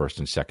into the first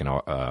and second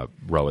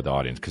row of the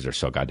audience because they're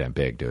so goddamn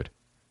big, dude.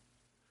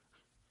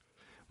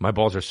 My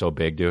balls are so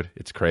big, dude.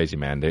 It's crazy,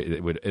 man.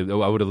 I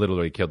would have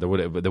literally killed. They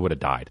would have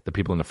died. The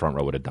people in the front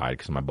row would have died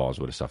because my balls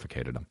would have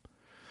suffocated them.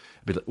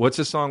 What's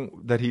the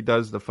song that he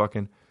does? The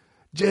fucking...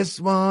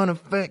 Just wanna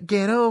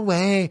get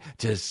away,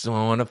 just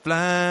wanna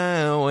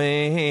fly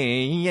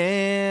away,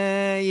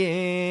 yeah,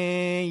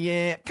 yeah,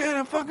 yeah.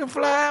 Gotta fucking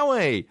fly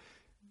away.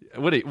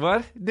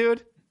 What,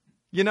 dude?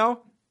 You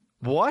know?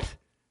 What?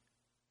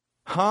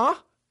 Huh?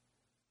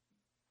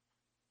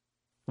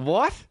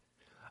 What?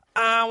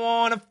 I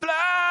wanna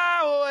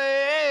fly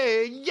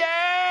away,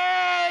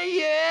 yeah,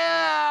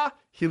 yeah.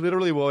 He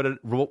literally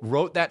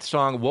wrote that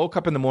song, woke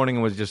up in the morning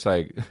and was just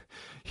like...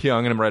 Yeah,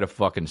 I'm going to write a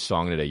fucking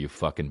song today, you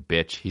fucking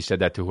bitch. He said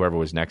that to whoever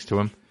was next to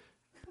him.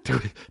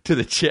 To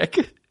the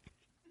chick.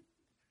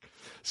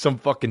 Some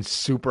fucking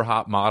super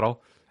hot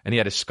model. And he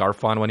had a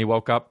scarf on when he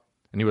woke up.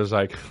 And he was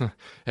like,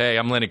 hey,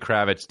 I'm Lenny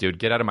Kravitz, dude.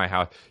 Get out of my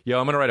house. Yo,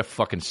 I'm going to write a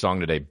fucking song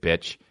today,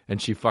 bitch.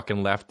 And she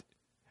fucking left.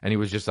 And he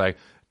was just like,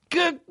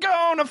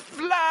 gonna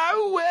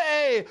fly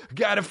away.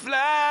 Gotta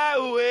fly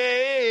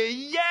away.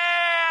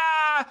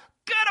 Yeah.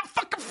 Gotta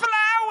fucking fly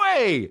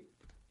away.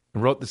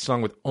 And wrote the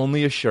song with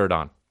only a shirt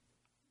on.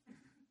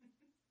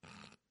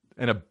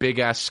 And a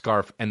big-ass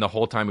scarf, and the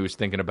whole time he was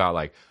thinking about,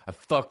 like, I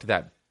fucked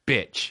that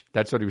bitch.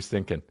 That's what he was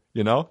thinking,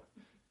 you know?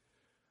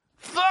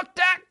 Fuck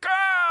that girl!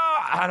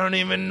 I don't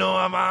even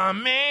know if I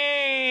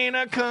mean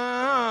to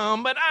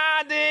come, but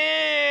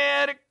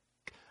I did.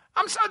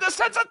 I'm so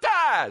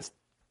desensitized.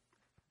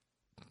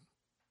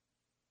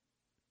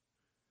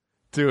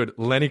 Dude,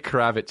 Lenny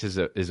Kravitz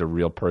is a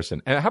real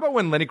person. And how about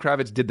when Lenny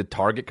Kravitz did the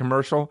Target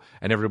commercial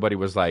and everybody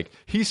was like,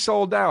 he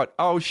sold out.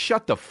 Oh,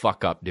 shut the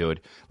fuck up,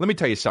 dude. Let me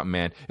tell you something,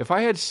 man. If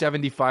I had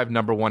 75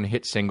 number one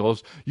hit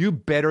singles, you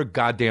better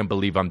goddamn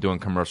believe I'm doing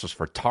commercials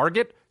for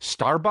Target,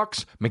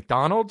 Starbucks,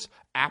 McDonald's,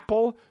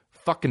 Apple,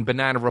 fucking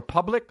Banana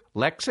Republic,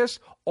 Lexus,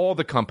 all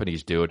the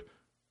companies, dude.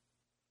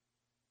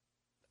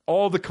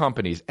 All the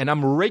companies. And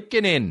I'm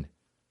raking in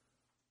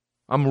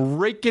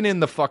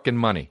the fucking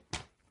money.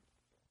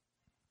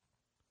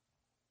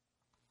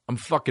 I'm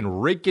fucking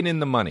raking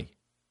in the money.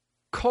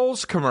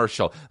 Kohl's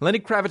commercial. Lenny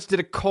Kravitz did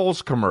a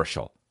Kohl's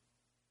commercial.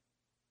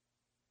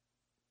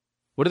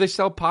 What do they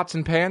sell? Pots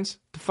and pans?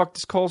 The fuck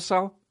does Kohl's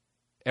sell?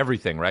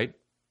 Everything, right?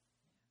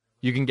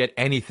 You can get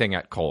anything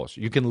at Kohl's.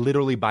 You can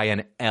literally buy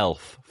an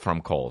elf from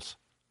Kohl's.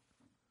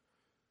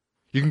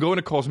 You can go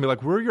into Kohl's and be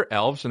like, where are your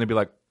elves? And they'd be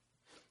like,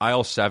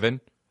 aisle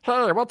 7.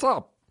 Hey, what's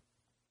up?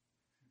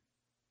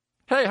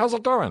 Hey, how's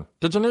it going?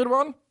 Did you need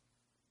one?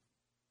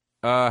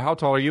 How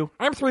tall are you?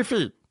 I'm 3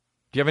 feet.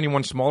 Do you have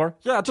anyone smaller?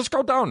 Yeah, just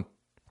go down.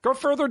 Go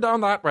further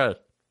down that way.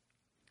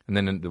 And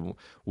then the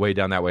way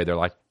down that way, they're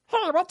like,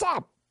 hey, what's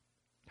up?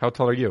 How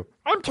tall are you?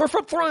 I'm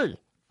 2'3".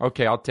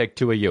 Okay, I'll take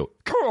 2 of you.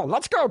 Cool,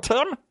 let's go,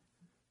 Tim.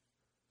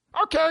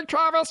 Okay,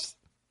 Travis.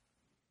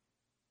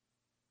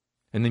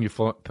 And then you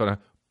put a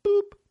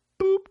boop,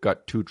 boop.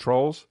 Got 2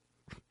 trolls.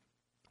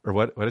 Or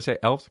what did I say?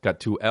 Elves? Got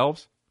 2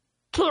 elves.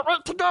 Can't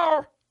wait to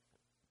go.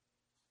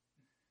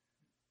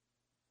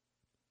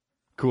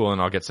 Cool,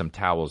 and I'll get some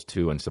towels,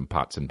 too, and some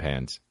pots and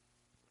pans.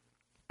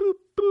 Boop,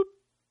 boop.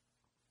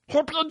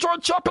 Hope you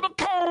enjoyed chopping at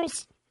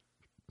Coles.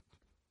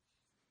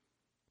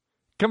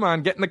 Come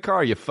on, get in the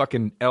car, you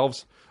fucking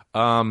elves.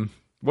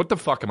 What the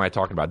fuck am I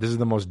talking about? This is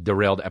the most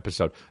derailed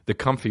episode. The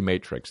Comfy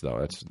Matrix,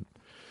 though.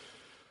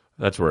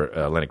 That's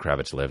where Lenny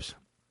Kravitz lives.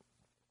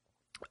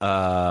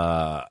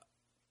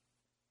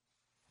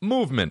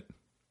 Movement.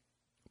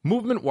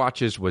 Movement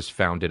Watches was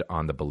founded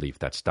on the belief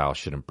that style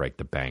shouldn't break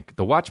the bank.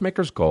 The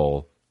watchmaker's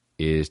goal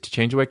is to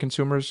change the way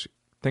consumers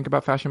think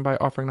about fashion by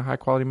offering a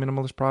high-quality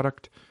minimalist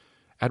product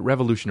at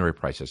revolutionary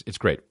prices. It's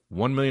great.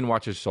 1 million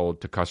watches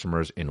sold to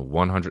customers in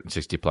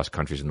 160-plus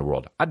countries in the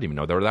world. I didn't even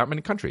know there were that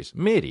many countries.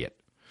 I'm an idiot.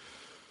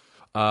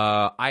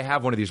 I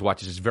have one of these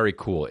watches. It's very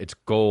cool. It's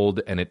gold,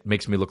 and it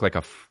makes me look like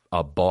a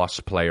boss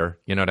player.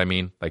 You know what I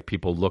mean? Like,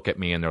 people look at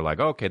me, and they're like,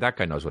 oh, okay, that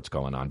guy knows what's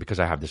going on because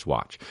I have this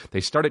watch.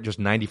 They start at just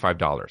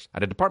 $95.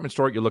 At a department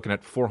store, you're looking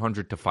at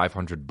 $400 to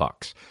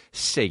 $500.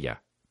 See ya.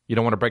 You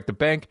don't want to break the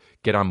bank?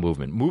 Get on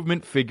Movement.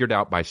 Movement figured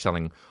out by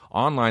selling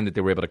online that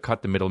they were able to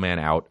cut the middleman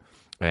out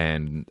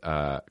and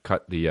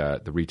cut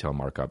the retail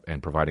markup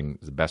and providing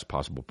the best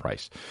possible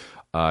price.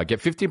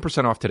 Get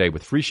 15% off today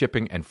with free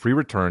shipping and free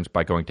returns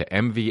by going to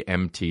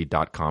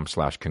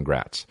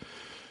mvmt.com/congrats.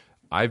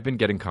 I've been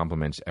getting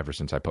compliments ever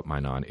since I put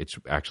mine on. It's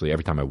actually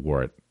every time I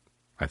wore it,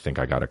 I think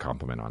I got a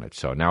compliment on it.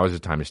 So now is the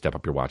time to step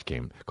up your watch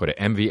game. Go to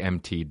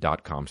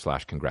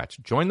mvmt.com/congrats.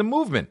 Join the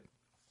movement.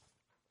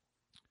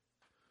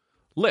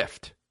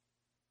 Lyft.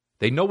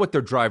 They know that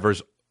their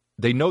drivers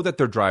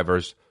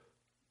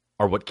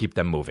are what keep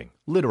them moving,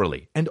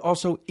 literally, and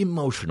also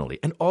emotionally,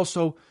 and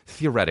also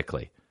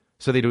theoretically.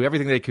 So they do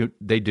everything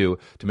they do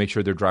to make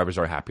sure their drivers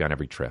are happy on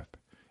every trip.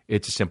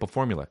 It's a simple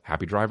formula.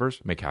 Happy drivers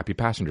make happy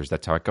passengers.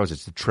 That's how it goes.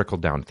 It's the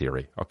trickle-down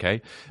theory,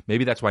 okay?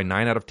 Maybe that's why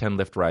 9 out of 10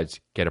 Lyft rides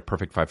get a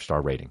perfect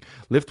 5-star rating.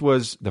 Lyft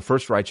was the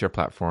first rideshare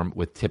platform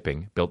with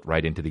tipping built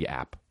right into the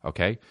app,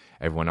 okay?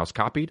 Everyone else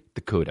copied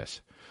the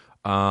kudos.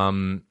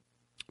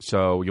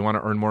 So you want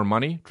to earn more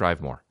money?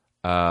 Drive more.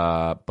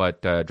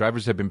 But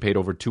drivers have been paid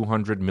over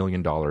 $200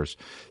 million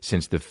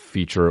since the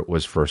feature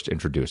was first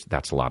introduced.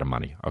 That's a lot of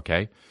money,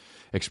 okay?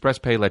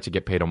 ExpressPay lets you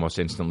get paid almost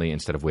instantly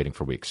instead of waiting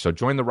for weeks. So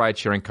join the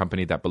ride-sharing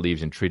company that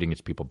believes in treating its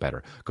people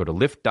better. Go to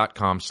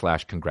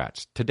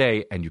lyft.com/congrats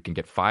today, and you can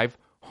get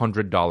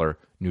 $500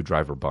 new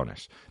driver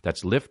bonus.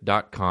 That's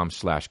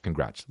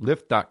lyft.com/congrats.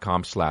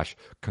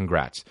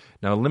 Lyft.com/congrats.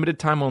 Now, limited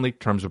time only,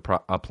 terms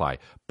apply.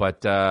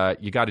 But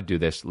you got to do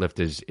this. Lyft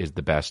is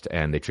the best,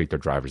 and they treat their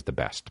drivers the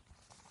best.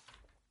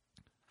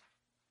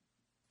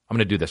 I'm going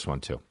to do this one,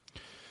 too.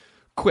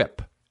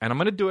 Quip. And I'm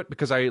going to do it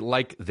because I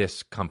like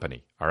this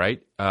company, all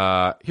right?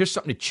 Here's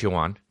something to chew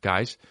on,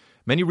 guys.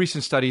 Many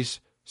recent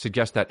studies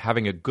suggest that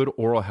having a good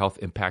oral health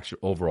impacts your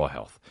overall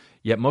health.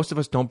 Yet most of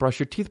us don't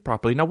brush your teeth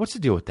properly. Now, what's the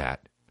deal with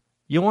that?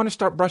 You want to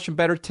start brushing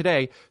better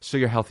today so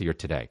you're healthier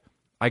today.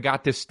 I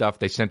got this stuff.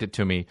 They sent it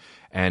to me,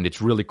 and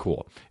it's really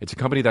cool. It's a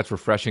company that's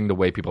refreshing the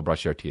way people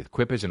brush their teeth.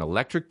 Quip is an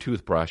electric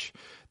toothbrush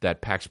that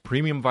packs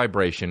premium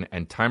vibration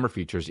and timer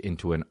features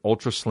into an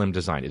ultra-slim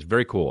design. It's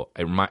very cool.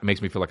 It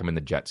makes me feel like I'm in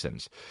the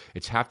Jetsons.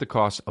 It's half the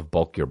cost of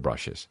bulkier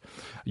brushes.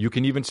 You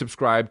can even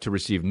subscribe to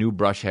receive new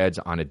brush heads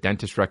on a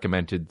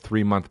dentist-recommended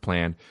 3-month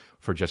plan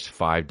for just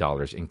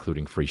 $5,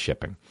 including free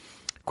shipping.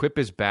 Quip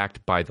is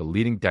backed by the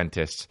leading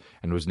dentists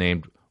and was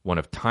named one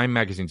of Time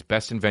Magazine's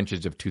best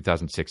inventions of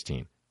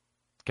 2016.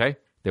 Okay?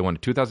 They won the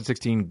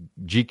 2016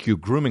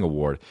 GQ Grooming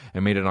Award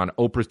and made it on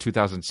Oprah's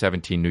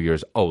 2017 New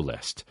Year's O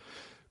list.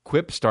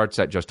 Quip starts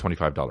at just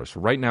 $25.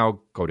 So right now,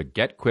 go to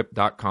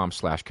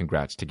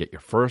getquip.com/congrats to get your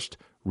first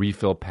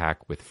refill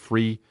pack with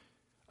free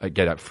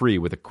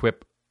with a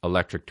Quip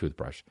electric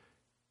toothbrush.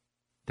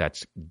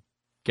 That's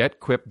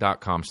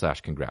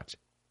getquip.com/congrats.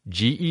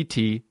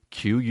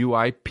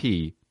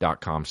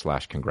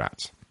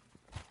 GETQUIP.com/congrats.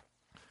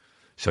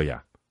 So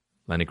yeah,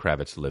 Lenny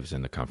Kravitz lives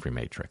in the Comfy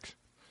Matrix.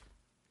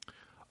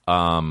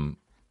 I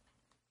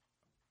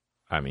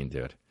mean,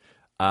 dude,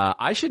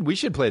 we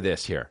should play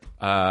this here.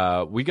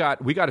 We got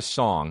a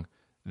song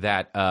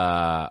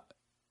that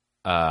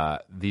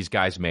these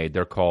guys made.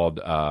 They're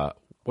called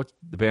what's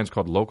the band's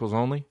called? Locals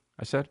Only.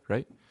 I said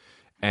right,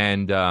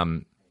 and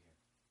that's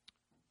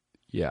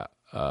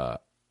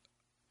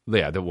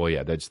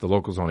the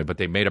Locals Only. But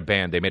they made a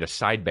band. They made a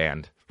side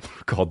band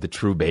called the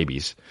True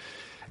Babies,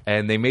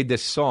 and they made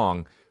this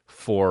song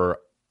for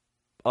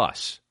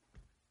us.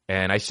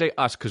 And I say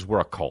us because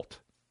we're a cult.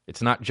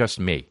 It's not just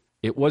me.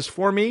 It was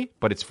for me,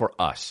 but it's for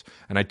us.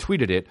 And I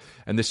tweeted it,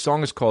 and this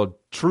song is called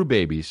True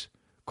Babies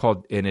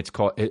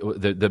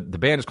the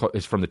band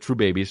is from the True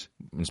Babies,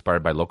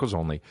 inspired by Locals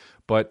Only,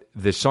 but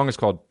the song is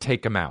called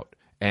Take 'Em Out.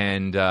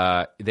 And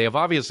they have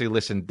obviously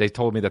listened. They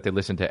told me that they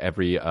listened to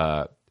every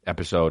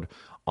episode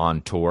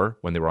on tour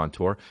when they were on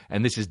tour.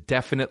 And this is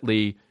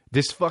definitely,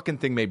 this fucking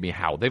thing made me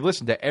howl. They've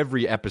listened to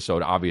every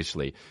episode,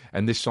 obviously.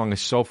 And this song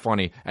is so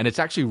funny. And it's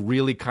actually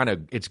really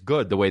it's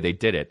good the way they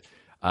did it.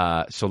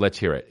 So let's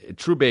hear it.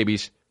 True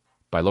Babies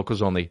by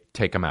Locals Only,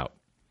 Take 'Em Out.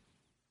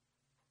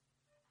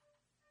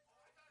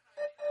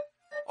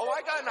 Oh,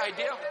 I got an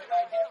idea.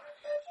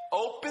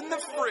 Open the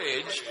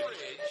fridge,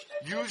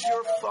 use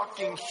your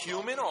fucking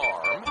human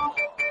arm,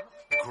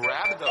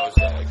 grab those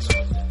eggs,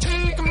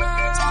 take 'em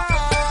out.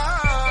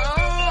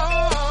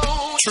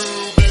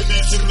 True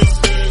babies in this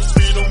bitch,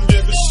 we don't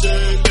give a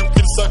shit. You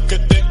can suck a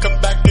dick, come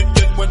back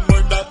again when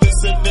we're not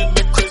listening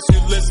to Chris. You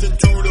listen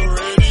to the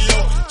radio,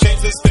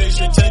 change the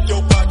station, check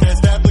your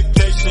podcast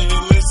application,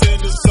 listen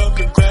to some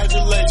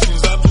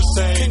congratulations, I'm just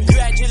saying.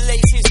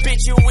 Congratulations,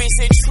 bitch, you is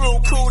a true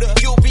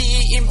cooter. You'll be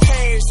eating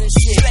pears and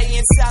shit,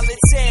 playing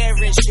solitaire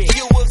and shit.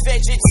 You a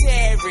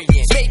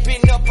vegetarian,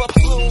 vaping up a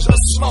plume of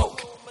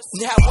smoke.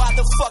 Now why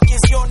the fuck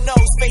is your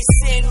nose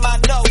facing my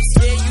nose?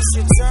 Yeah, you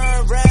should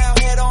turn around,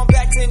 head on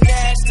back to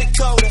Nash,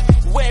 Dakota.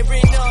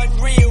 Wearing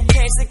Unreal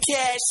pants and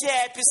Cash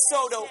App and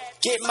Soto.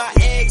 Get my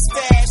eggs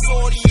fast,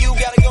 or do you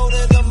gotta go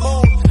to the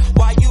moon?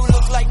 Why you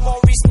look like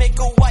Maurice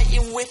Micklewhite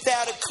and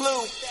without a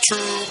clue?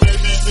 True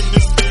babies in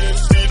this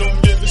bitch, we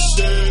don't give a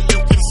shit. You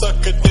can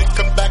suck a dick,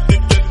 come back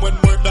again when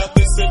we're not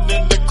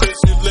listening to Chris.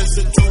 You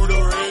listen to the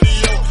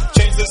radio,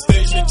 change the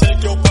station,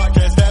 check your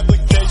podcast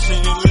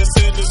application, and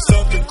listen to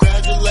some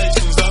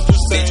congratulations, I'm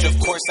just saying. Bitch, of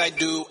course I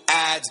do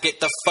ads. Get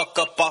the fuck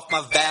up off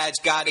my vag.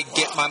 Gotta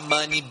get my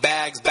money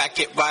bags. Back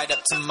it right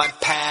up to my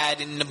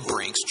pad in the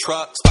Brinks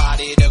truck.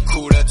 Spotted a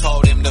Cuda,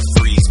 told him to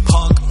freeze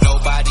punk.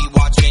 Nobody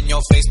watching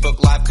your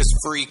Facebook Live cause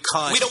free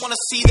cunt. We don't wanna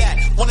see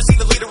that. Wanna see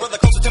the leader of the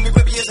culture tell me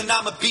where he is and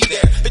I'ma be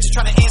there. Bitches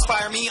trying to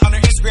inspire me on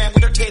her Instagram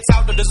with her tits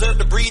out, don't deserve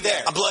to breathe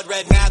there. I'm blood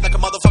red mad like a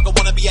motherfucker,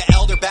 wanna be an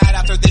elder bad.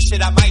 After this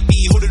shit I might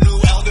be who the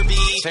new elder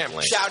be.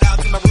 Sampling. Shout out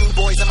to my rude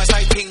boys and my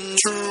side ping.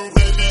 True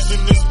babies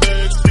in this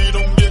bitch, we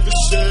don't give a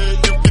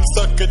shit. You can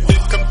suck a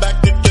dick, come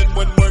back again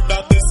when we're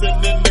not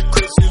listening to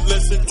Chris. You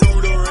listen to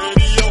the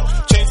radio,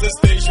 change the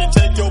station,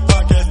 check your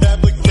podcast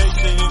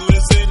application, and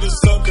listen to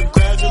some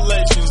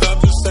congratulations, I'm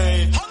just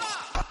saying.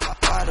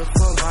 I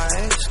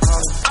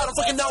don't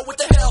fucking know what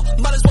the hell.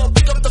 Might as well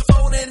pick up the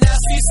phone and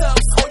ask yourself,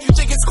 oh, you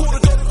think it's cool to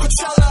go to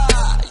Coachella?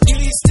 You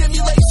need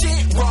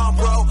stimulation? Wrong,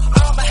 bro.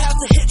 I'ma have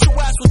to hit your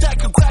ass with that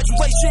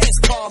congratulations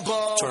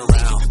combo. Turn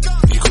around.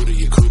 You coulda,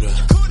 you coulda.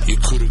 You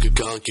coulda, good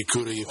gunk. You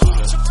coulda, you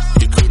coulda.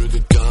 You coulda,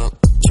 good gunk.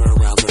 Turn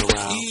around, turn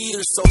around. You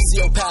either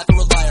sociopath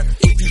or a liar.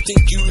 If you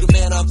think you the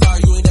man on fire,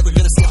 you ain't never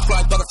gonna see a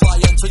fried butterfly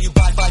until you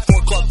buy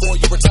 5-4 club boy,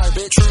 you retire,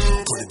 bitch.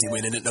 Put a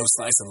demon in it, no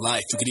slice of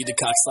life. You could eat a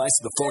cock slice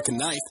with a fork and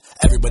knife.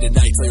 Everybody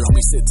night, tell your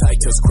homie sit tight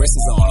till Chris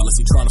is on, unless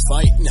you trying to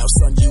fight. Now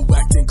son, you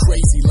acting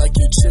crazy like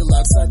you chill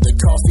outside the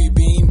coffee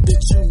bean.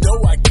 Bitch, you know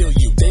I kill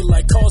you. They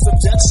like cause of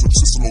death.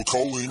 System of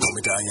calling. Call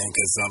me Diane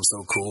cause I'm so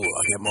cool.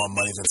 I get more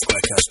money than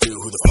Square Cash do.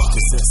 Who the fuck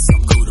is this?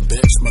 I'm cool to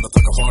bitch.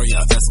 Motherfucker hard,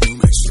 yeah, that's new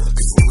mixture.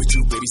 Cause when we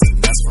two babies and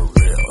that's for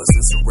real. Is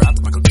this a rap?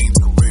 Michael Gaines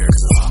career.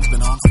 Cause the song's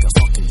been on for like a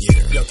fucking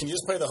year. Yo, can you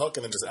just play the hook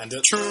and then just end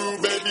it? True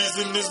babies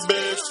in this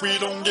bitch, we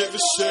don't give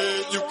a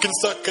shit. You can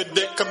suck a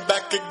dick, come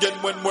back again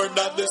when we're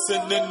not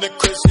listening to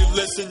Chris. You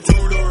listen to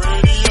the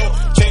radio,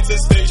 change the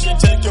station,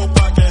 check your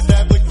podcast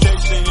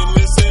application, and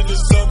listen to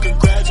some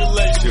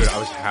congratulations. Dude, I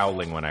was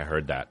howling when I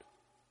heard that.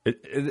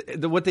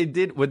 What they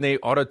did when they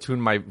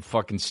auto-tuned my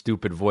fucking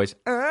stupid voice.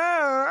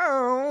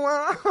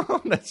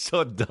 That's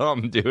so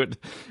dumb, dude.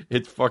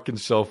 It's fucking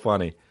so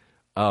funny.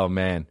 Oh,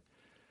 man.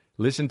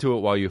 Listen to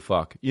it while you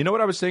fuck. You know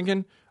what I was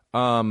thinking? You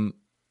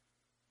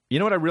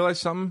know what I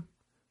realized something?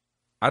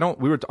 I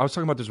was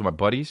talking about this with my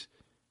buddies.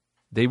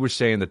 They were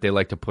saying that they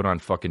like to put on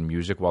fucking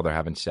music while they're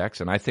having sex,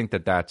 and I think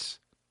that that's...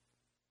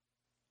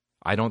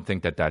 I don't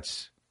think that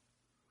that's...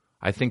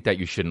 I think that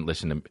you shouldn't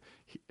listen to...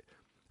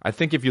 I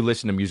think if you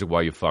listen to music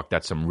while you fuck,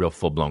 that's some real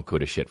full-blown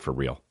Cuda shit for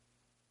real.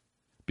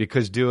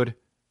 Because, dude,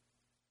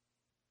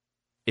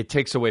 it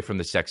takes away from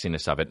the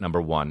sexiness of it,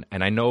 number one.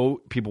 And I know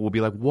people will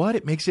be like, what?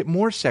 It makes it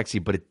more sexy,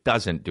 but it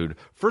doesn't, dude.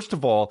 First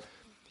of all,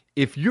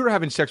 if you're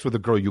having sex with a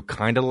girl you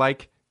kind of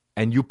like,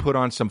 and you put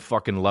on some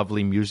fucking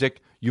lovely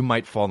music, you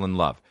might fall in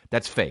love.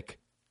 That's fake.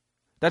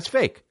 That's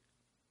fake.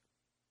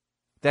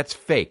 That's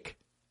fake.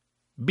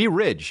 Be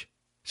rich.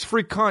 It's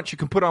free conch. You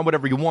can put on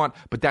whatever you want,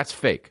 but that's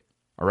fake.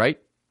 All right?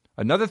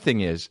 Another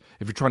thing is,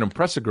 if you're trying to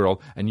impress a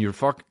girl and you're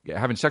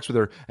having sex with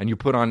her and you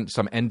put on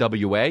some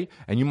NWA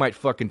and you might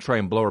fucking try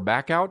and blow her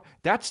back out,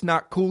 that's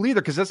not cool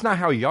either because that's not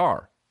how you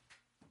are.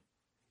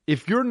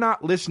 If you're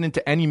not listening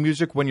to any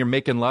music when you're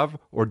making love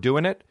or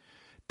doing it,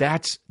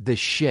 that's the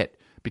shit.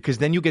 Because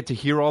then you get to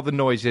hear all the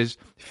noises,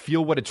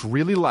 feel what it's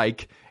really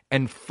like,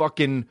 and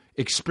fucking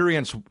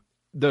experience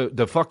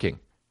the fucking.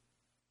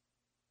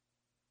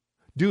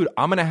 Dude,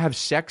 I'm going to have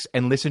sex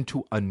and listen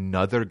to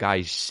another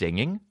guy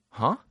singing?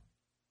 Huh?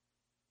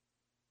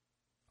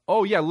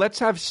 oh yeah, let's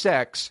have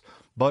sex,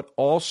 but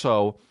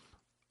also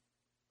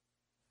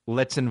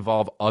let's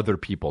involve other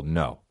people.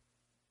 No.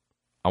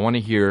 I want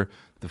to hear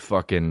the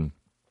fucking,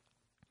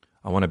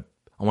 I want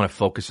to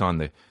focus on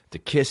the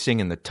kissing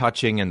and the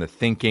touching and the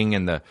thinking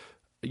and the,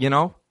 you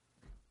know?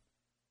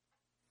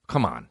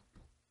 Come on.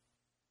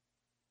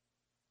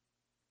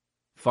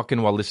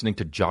 Fucking while listening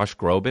to Josh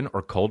Groban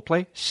or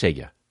Coldplay? Say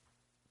ya.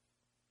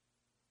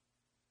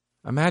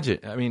 Imagine,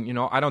 I mean, you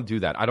know, I don't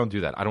do that. I don't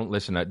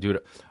listen to that. Dude,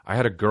 I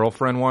had a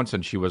girlfriend once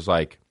and she was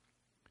like,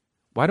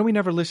 why do we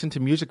never listen to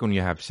music when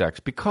you have sex?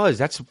 Because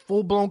that's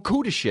full-blown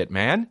CUDA shit,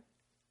 man.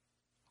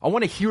 I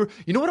want to hear,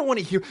 you know what I want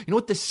to hear? You know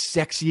what the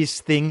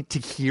sexiest thing to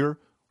hear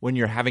when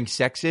you're having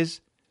sex is?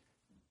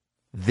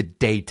 The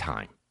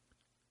daytime.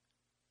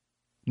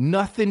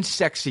 Nothing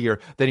sexier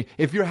than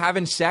if you're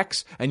having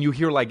sex and you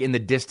hear like in the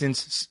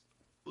distance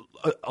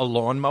a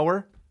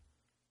lawnmower.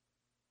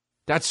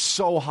 That's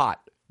so hot.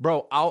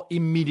 Bro, I'll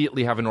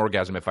immediately have an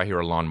orgasm if I hear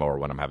a lawnmower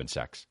when I'm having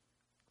sex.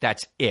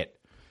 That's it.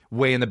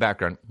 Way in the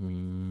background.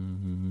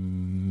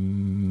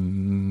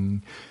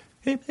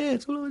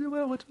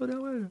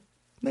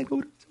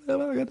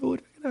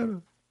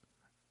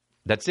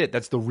 That's it.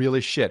 That's the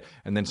realest shit.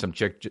 And then some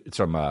chick,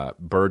 some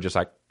bird just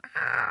like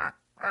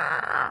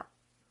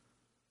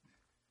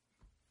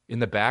in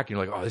the back. And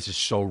you're like, oh, this is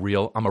so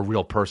real. I'm a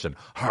real person.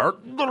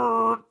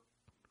 Oh,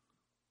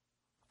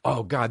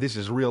 God, this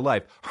is real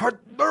life.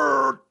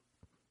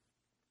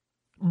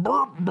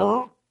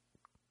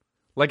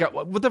 Like,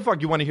 what the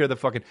fuck? You want to hear the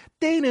fucking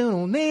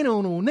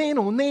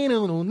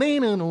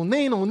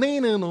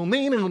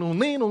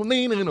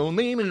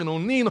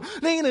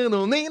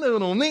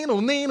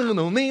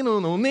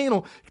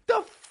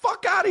the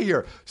fuck out of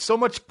here. So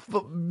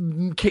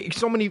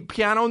many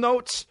piano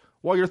notes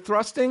while you're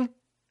thrusting.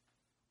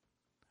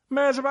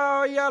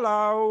 Miserable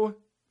yellow.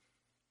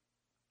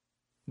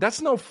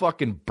 That's no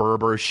fucking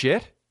Berber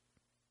shit.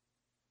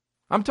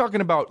 I'm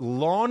talking about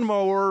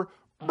lawnmower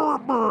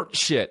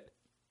shit.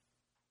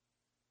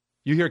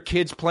 You hear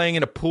kids playing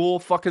in a pool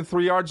fucking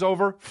 3 yards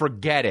over?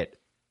 Forget it.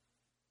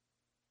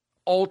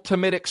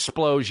 Ultimate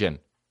explosion.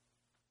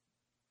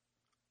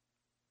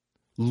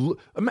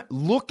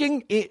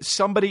 Looking at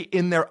somebody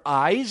in their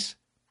eyes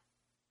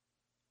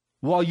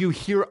while you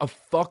hear a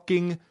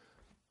fucking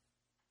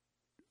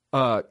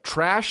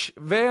trash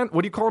van.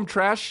 What do you call them?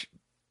 Trash?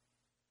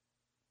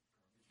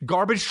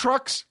 Garbage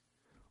trucks?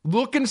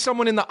 Looking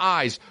someone in the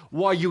eyes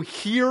while you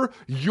hear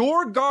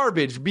your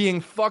garbage being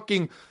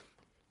fucking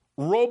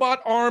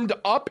robot armed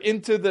up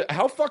into the...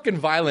 How fucking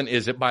violent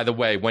is it, by the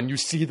way, when you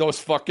see those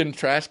fucking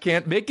trash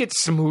cans? Make it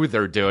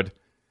smoother, dude.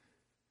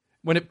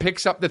 When it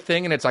picks up the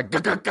thing and it's like...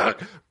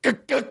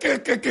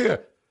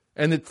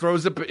 And it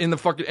throws up in the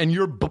fucking... And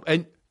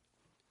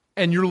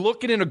you're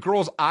looking in a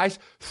girl's eyes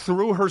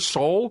through her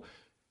soul.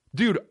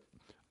 Dude,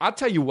 I'll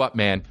tell you what,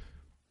 man.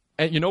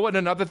 And you know what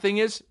another thing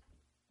is?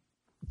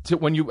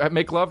 When you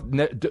make love,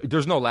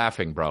 there's no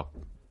laughing, bro.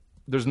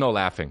 There's no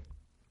laughing.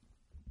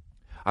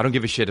 I don't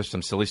give a shit if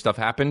some silly stuff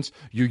happens.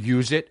 You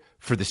use it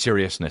for the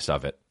seriousness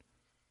of it.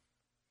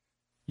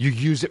 You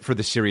use it for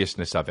the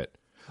seriousness of it.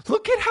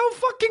 Look at how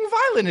fucking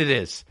violent it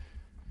is.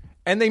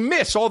 And they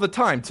miss all the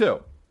time,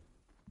 too.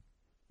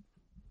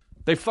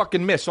 They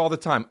fucking miss all the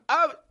time.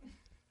 I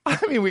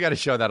mean, we got to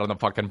show that on the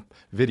fucking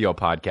video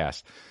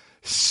podcast.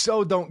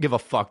 So don't give a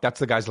fuck.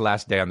 That's the guy's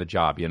last day on the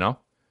job, you know?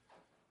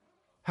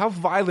 How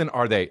violent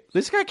are they?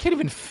 This guy can't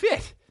even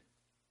fit.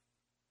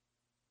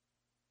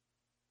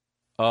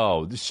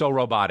 Oh, this is so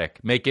robotic.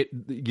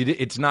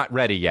 It's not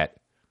ready yet.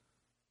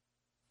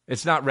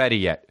 It's not ready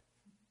yet.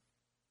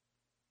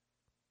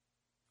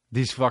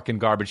 These fucking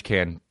garbage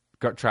can,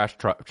 trash,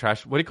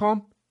 what do you call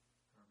them?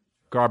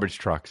 Garbage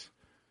trucks.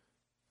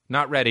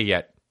 Not ready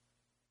yet.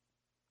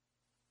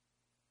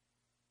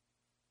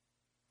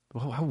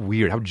 Oh, how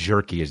weird, how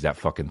jerky is that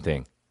fucking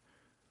thing?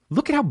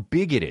 Look at how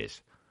big it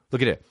is.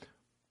 Look at it.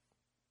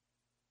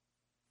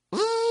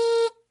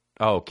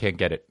 Oh, can't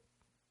get it.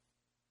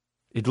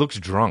 It looks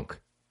drunk.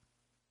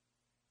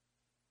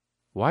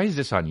 Why is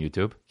this on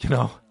YouTube? You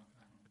know?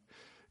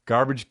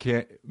 Garbage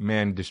can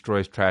man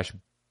destroys trash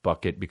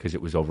bucket because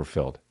it was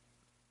overfilled.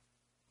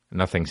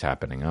 Nothing's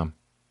happening,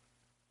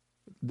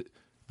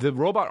 The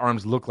robot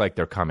arms look like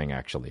they're coming,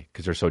 actually,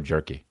 because they're so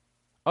jerky.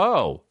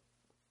 Oh,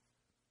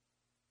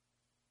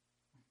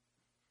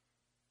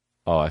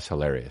 that's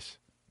hilarious.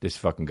 This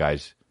fucking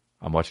guy's...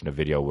 I'm watching a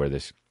video where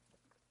this...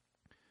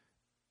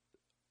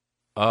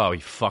 Oh, he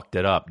fucked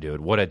it up,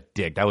 dude. What a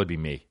dick. That would be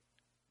me.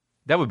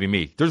 That would be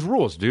me. There's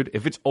rules, dude.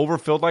 If it's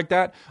overfilled like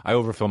that, I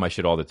overfill my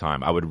shit all the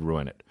time. I would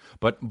ruin it.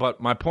 But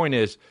my point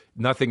is,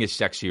 nothing is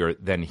sexier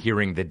than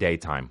hearing the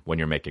daytime when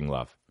you're making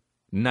love.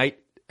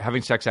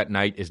 Having sex at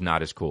night is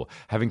not as cool.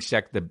 Having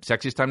sex, the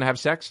sexiest time to have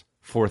sex,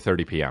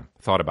 4:30 p.m.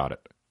 Thought about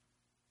it.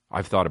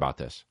 I've thought about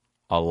this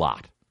a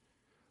lot.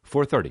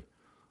 4:30.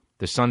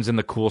 The sun's in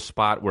the cool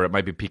spot where it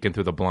might be peeking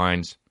through the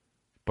blinds,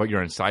 but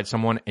you're inside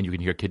someone and you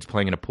can hear kids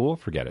playing in a pool.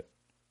 Forget it.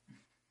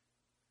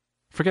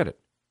 Forget it.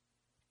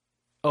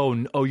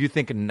 Oh, you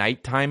think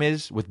nighttime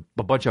is with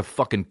a bunch of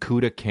fucking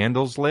CUDA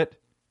candles lit?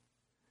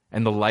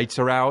 and the lights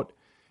are out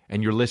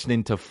and you're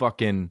listening to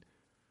fucking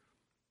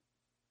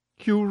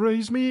You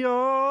Raise Me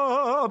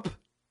Up.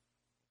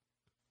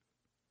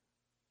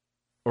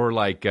 Or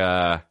like,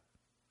 by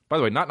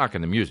the way, not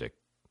knocking the music.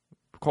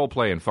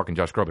 Coldplay and fucking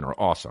Josh Groban are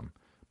awesome.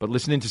 But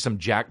listening to some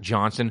Jack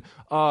Johnson,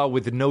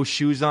 with no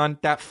shoes on,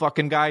 that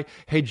fucking guy.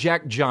 Hey,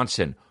 Jack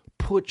Johnson,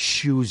 put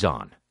shoes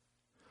on.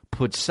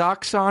 Put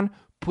socks on,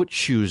 put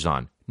shoes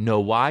on. Know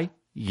why?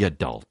 You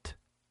adult.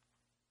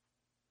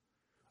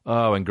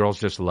 Oh, and girls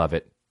just love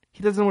it.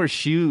 He doesn't wear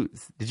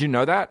shoes. Did you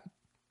know that?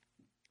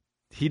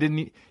 He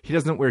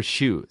doesn't wear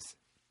shoes.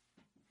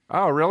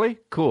 Oh, really?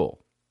 Cool.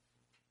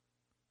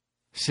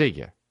 See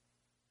ya.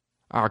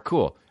 Ah,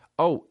 cool.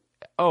 Oh,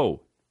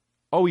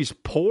 he's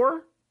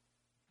poor?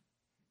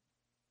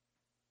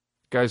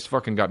 Guy's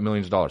fucking got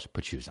millions of dollars.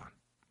 Put shoes on.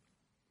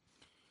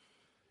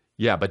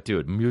 Yeah, but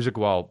dude, music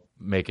while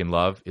making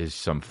love is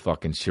some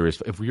fucking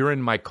serious. If you're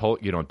in my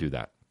cult, you don't do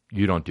that.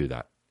 You don't do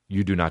that.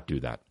 You do not do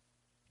that.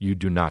 You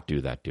do not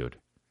do that, dude.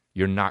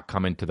 You're not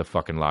coming to the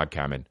fucking log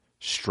cabin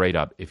straight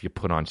up if you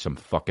put on some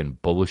fucking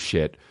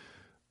bullshit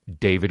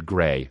David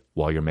Gray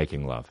while you're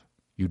making love.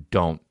 You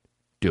don't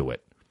do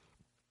it.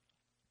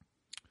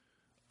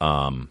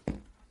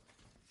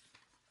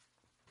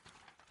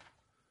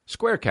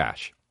 Square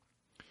Cash.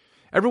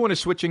 Everyone is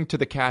switching to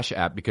the Cash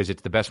app because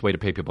it's the best way to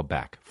pay people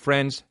back.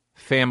 Friends,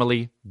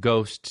 family,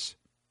 ghosts,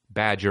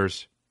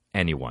 badgers,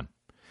 anyone.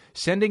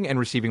 Sending and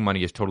receiving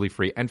money is totally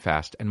free and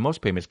fast, and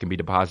most payments can be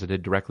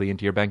deposited directly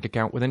into your bank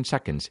account within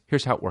seconds.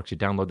 Here's how it works. You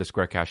download the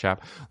Square Cash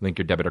app, link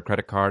your debit or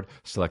credit card,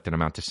 select an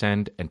amount to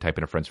send, and type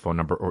in a friend's phone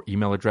number or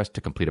email address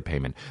to complete a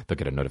payment. They'll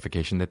get a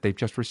notification that they've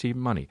just received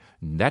money.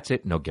 That's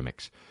it. No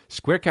gimmicks.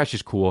 Square Cash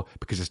is cool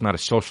because it's not a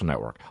social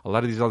network. A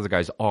lot of these other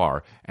guys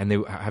are, and they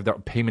have their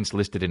payments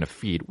listed in a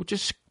feed, which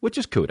is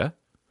CUDA.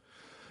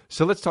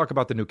 So let's talk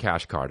about the new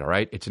Cash card, all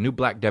right? It's a new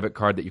black debit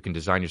card that you can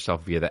design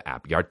yourself via the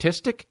app. You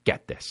artistic?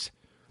 Get this.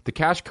 The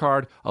Cash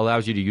card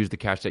allows you to use the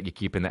cash that you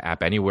keep in the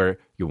app anywhere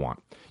you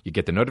want. You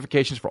get the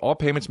notifications for all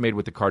payments made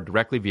with the card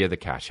directly via the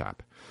Cash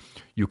app.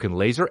 You can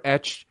laser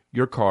etch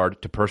your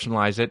card to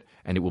personalize it,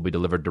 and it will be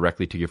delivered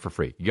directly to you for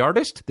free. You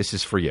artist? This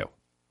is for you.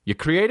 You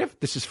creative?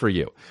 This is for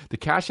you. The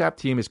Cash app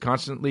team is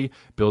constantly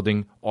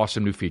building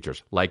awesome new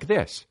features like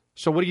this.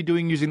 So what are you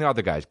doing using the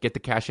other guys? Get the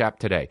Cash app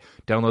today.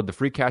 Download the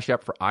free Cash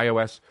app for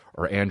iOS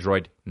or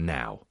Android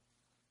now.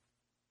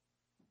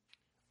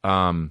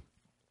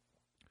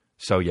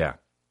 So yeah.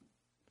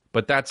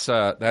 But that's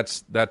fuck, man,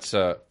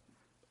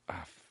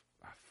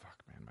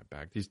 my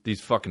back. These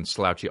fucking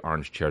slouchy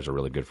orange chairs are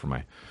really good for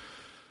my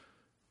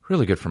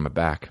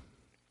back.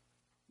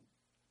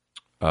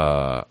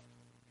 Why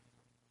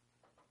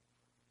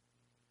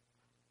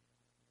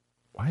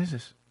is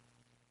this?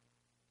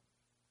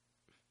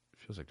 It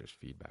feels like there's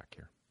feedback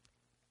here.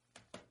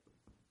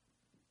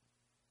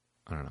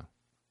 I don't know.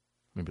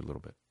 Maybe a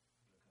little bit.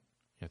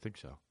 Yeah, I think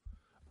so.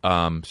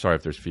 Sorry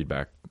if there's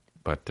feedback,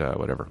 but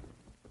whatever.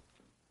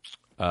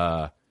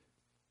 All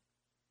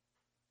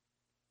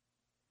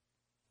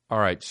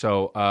right,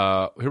 so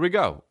here we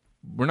go.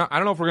 I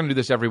don't know if we're going to do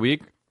this every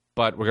week,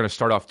 but we're going to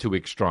start off 2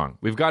 weeks strong.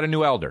 We've got a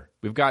new elder.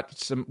 We're going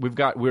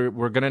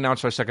to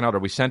announce our second elder.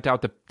 Did we send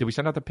out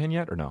the pin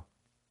yet or no?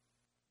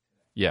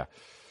 Yeah.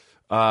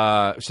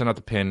 Sent out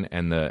the pin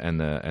and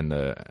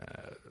the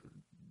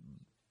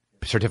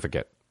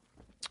certificate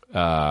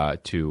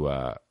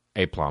to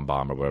Aplomb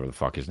Bomb or whatever the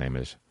fuck his name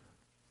is.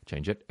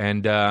 Change it.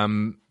 And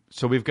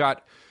so we've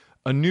got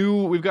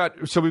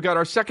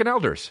our second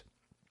elders,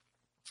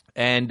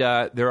 and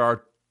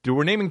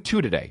we're naming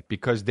two today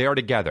because they are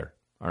together.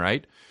 All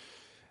right,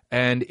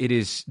 and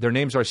their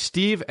names are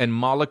Steve and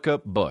Malika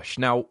Bush.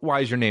 Now, why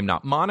is your name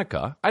not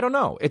Monica? I don't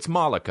know. It's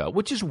Malika,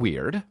 which is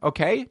weird.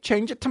 Okay,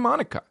 change it to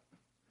Monica.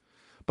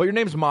 But your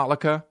name's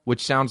Malika,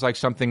 which sounds like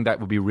something that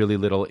would be really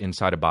little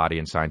inside a body,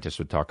 and scientists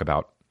would talk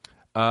about.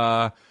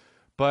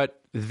 But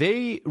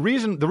the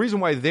reason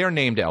why they're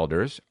named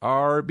elders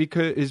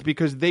is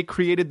because they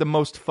created the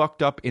most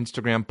fucked up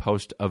Instagram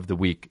post of the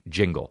week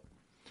jingle.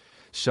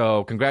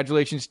 So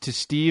congratulations to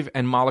Steve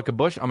and Malika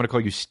Bush. I'm going to call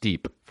you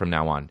Steep from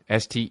now on,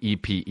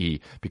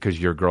 Stepe,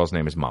 because your girl's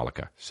name is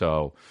Malika.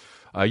 So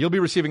you'll be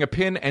receiving a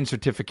pin and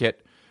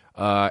certificate,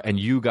 and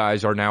you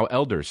guys are now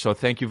elders. So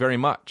thank you very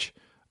much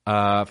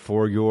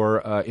for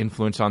your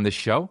influence on this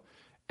show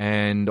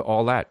and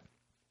all that.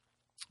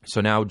 So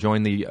now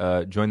join the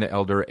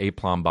elder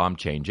Aplomb Bomb,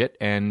 change it,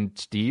 and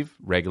Steve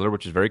regular,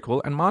 which is very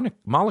cool, and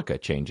Malika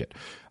change it.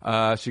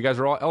 So you guys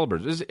are all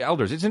elders.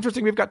 It's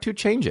interesting. We've got two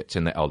change its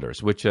in the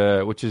elders, which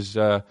is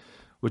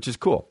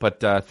cool. But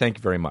thank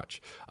you very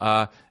much.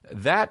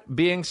 That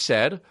being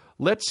said,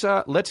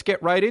 let's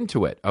get right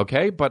into it,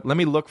 okay? But let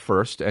me look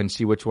first and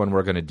see which one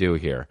we're going to do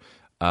here,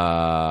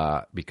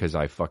 because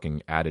I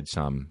fucking added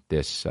some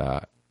this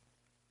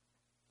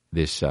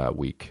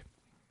week.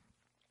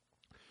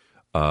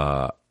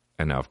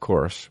 And now, of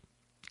course,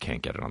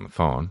 can't get it on the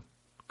phone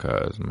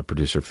because my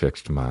producer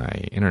fixed my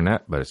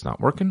internet, but it's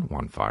not working.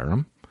 One fire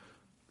him.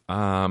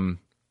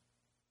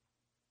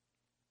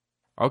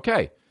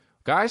 Okay,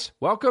 guys,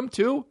 welcome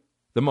to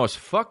the most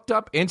fucked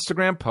up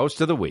Instagram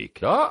post of the week.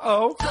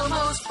 Uh-oh. The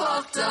most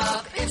fucked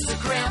up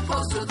Instagram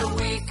post of the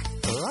week.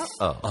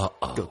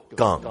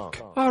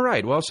 Gunk. All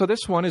right. Well, so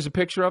this one is a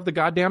picture of the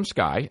goddamn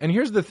sky. And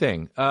here's the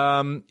thing.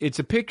 It's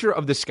a picture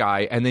of the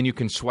sky, and then you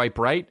can swipe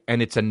right,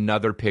 and it's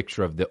another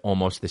picture of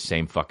almost the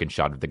same fucking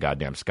shot of the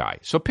goddamn sky.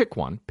 So pick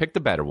one. Pick the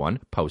better one.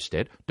 Post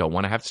it. Don't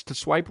want to have to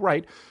swipe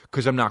right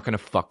because I'm not going to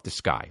fuck the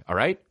sky. All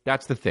right?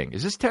 That's the thing.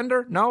 Is this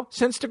Tinder? No? It's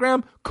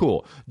Instagram?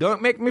 Cool.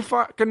 Don't make me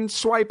fucking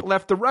swipe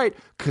left or right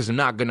because I'm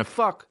not going to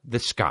fuck the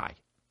sky.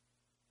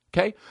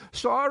 Okay?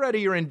 So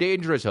already you're in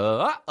dangerous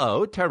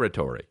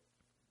territory.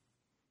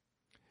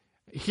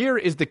 Here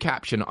is the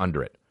caption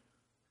under it.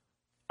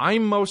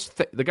 I'm most...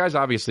 the guy's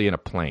obviously in a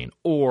plane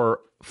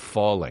or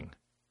falling.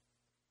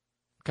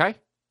 Okay?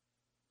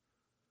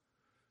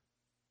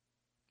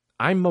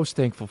 I'm most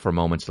thankful for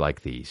moments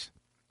like these.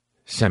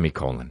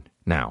 Semicolon.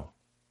 Now,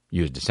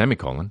 used a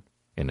semicolon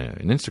in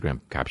an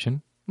Instagram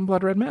caption. I'm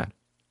blood red mad.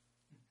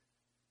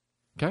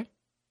 Okay?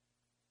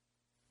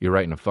 You're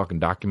writing a fucking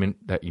document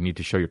that you need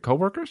to show your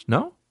coworkers?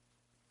 No?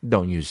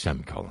 Don't use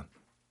semicolon.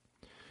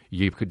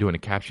 You could do a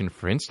caption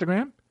for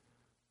Instagram?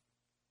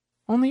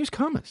 Only use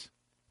commas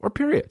or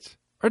periods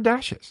or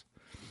dashes.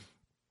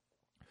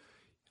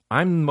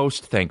 I'm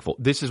most thankful.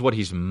 This is what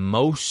he's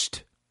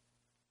most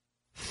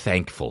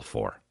thankful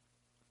for.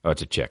 Oh,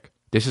 it's a chick.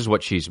 This is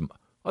what she's...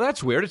 Oh,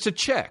 that's weird. It's a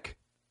chick.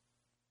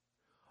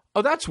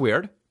 Oh, that's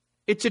weird.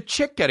 It's a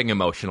chick getting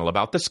emotional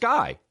about the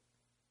sky.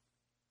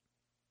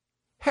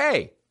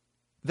 Hey,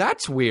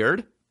 that's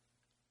weird.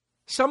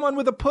 Someone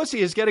with a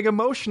pussy is getting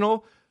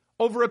emotional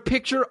over a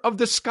picture of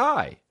the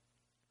sky.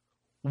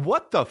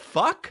 What the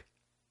fuck?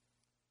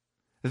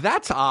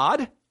 That's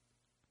odd.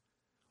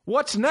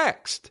 What's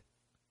next?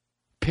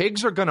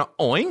 Pigs are gonna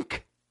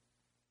oink?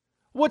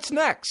 What's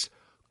next?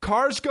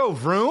 Cars go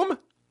vroom?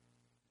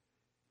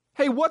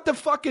 Hey, what the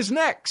fuck is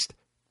next?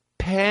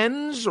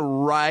 Pens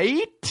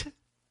right?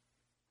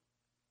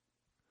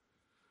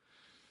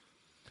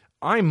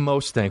 I'm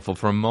most thankful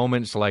for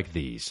moments like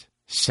these.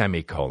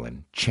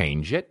 Semicolon.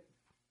 Change it.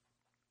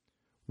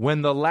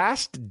 When the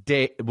last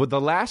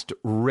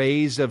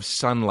rays of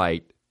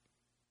sunlight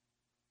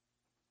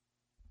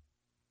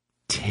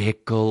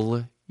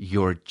tickle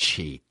your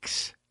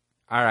cheeks.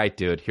 All right,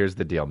 dude, here's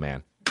the deal,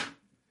 man.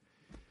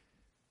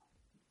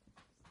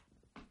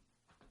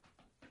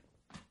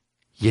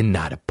 You're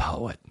not a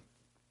poet.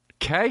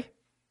 Okay?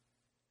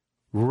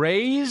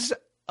 Rays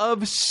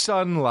of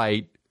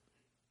sunlight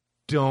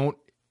don't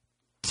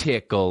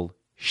tickle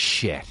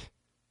shit.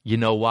 You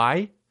know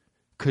why?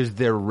 Because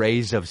they're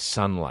rays of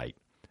sunlight,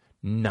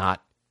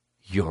 not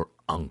your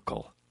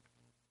uncle.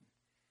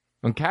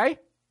 Okay?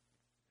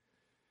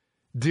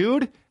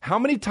 Dude, how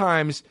many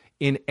times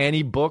in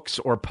any books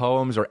or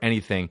poems or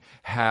anything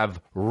have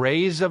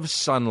rays of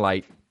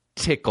sunlight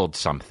tickled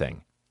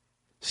something?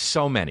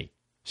 So many.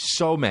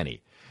 So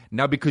many.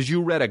 Now, because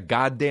you read a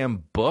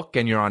goddamn book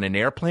and you're on an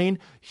airplane,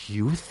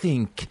 you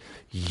think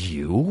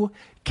you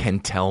can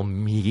tell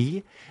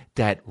me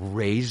that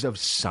rays of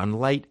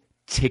sunlight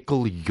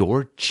tickle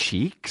your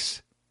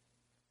cheeks?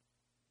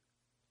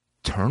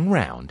 Turn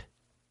round.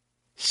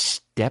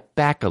 Step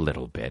back a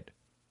little bit.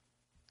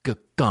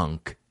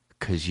 Gunk.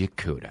 'Cause you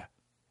coulda.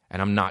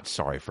 And I'm not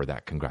sorry for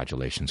that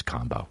congratulations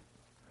combo.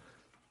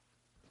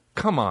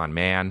 Come on,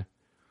 man.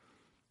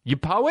 You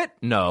poet?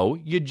 No.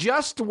 You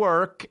just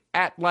work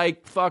at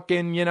like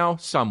fucking,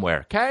 somewhere.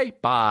 Okay?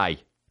 Bye.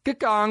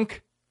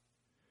 Gunk.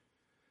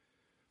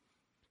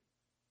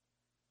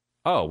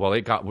 Oh, well,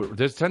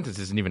 this sentence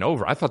isn't even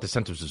over. I thought the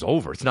sentence was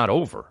over. It's not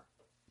over.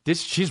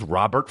 She's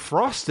Robert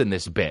Frost in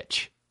this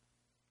bitch.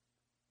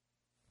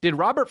 Did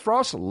Robert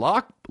Frost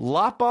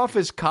lop off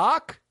his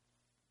cock?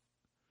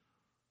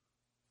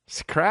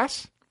 It's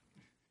crass.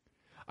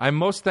 I'm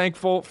most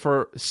thankful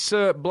for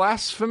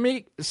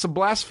blasphemic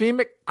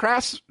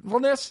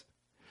crassfulness.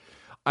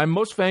 I'm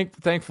most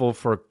thankful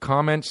for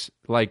comments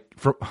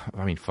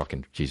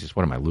fucking Jesus,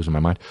 what am I losing my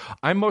mind?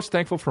 I'm most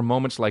thankful for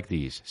moments like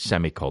these.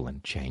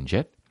 Semicolon, change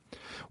it.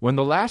 When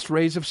the last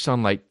rays of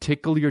sunlight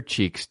tickle your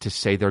cheeks to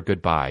say their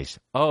goodbyes.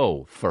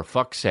 Oh, for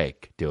fuck's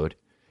sake, dude.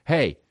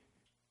 Hey,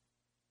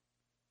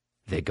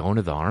 they going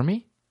to the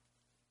army?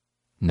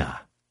 Nah.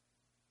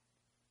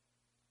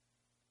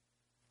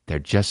 They're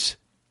just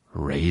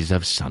rays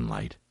of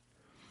sunlight.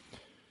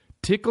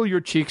 Tickle your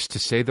cheeks to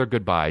say their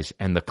goodbyes,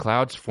 and the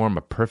clouds form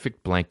a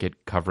perfect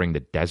blanket covering the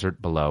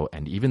desert below.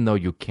 And even though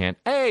you can't...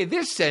 Hey,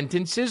 this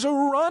sentence is a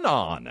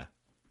run-on.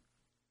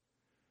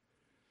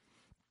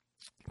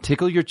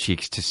 Tickle your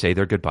cheeks to say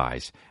their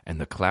goodbyes,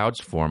 and the clouds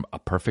form a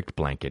perfect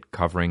blanket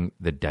covering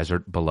the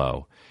desert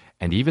below.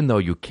 And even though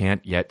you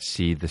can't yet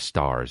see the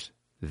stars,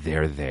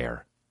 they're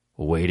there,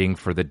 waiting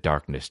for the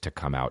darkness to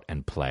come out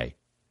and play.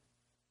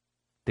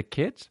 The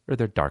kids or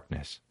their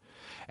darkness?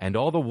 And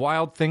all the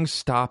wild things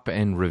stop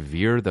and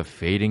revere the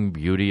fading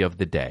beauty of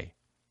the day.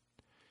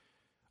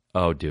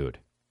 Oh, dude,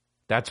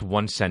 that's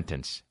one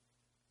sentence.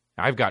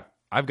 I've got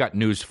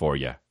news for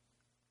you.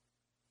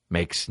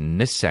 Makes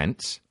no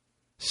sense.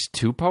 It's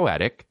too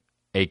poetic,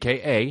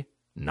 a.k.a.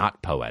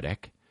 not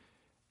poetic,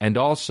 And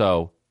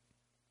also,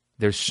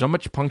 there's so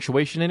much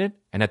punctuation in it,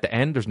 and at the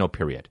end, there's no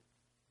period.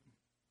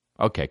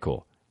 Okay,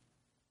 cool.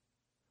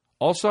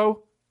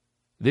 Also,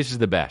 this is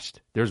the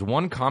best. There's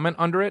one comment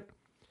under it,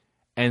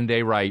 and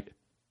they write,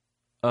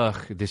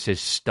 ugh, this is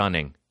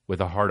stunning,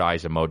 with a hard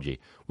eyes emoji,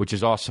 which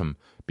is awesome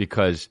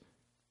because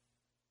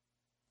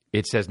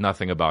it says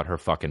nothing about her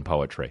fucking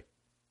poetry.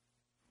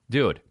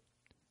 Dude,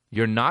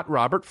 you're not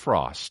Robert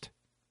Frost.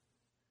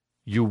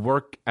 You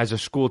work as a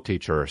school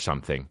teacher or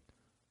something.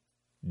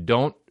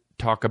 Don't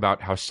talk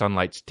about how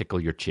sunlights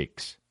tickle your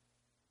cheeks.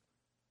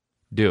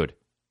 Dude,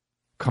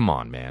 come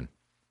on, man.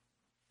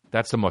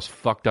 That's the most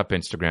fucked up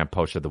Instagram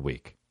post of the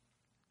week.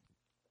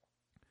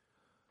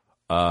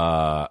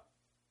 What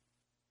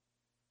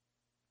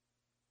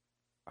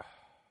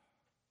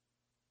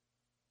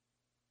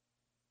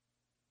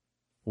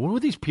do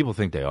these people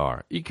think they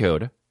are?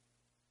 E-code.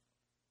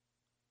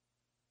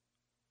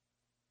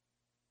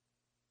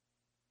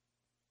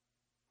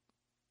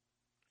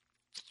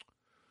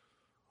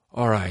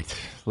 All right,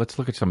 let's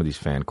look at some of these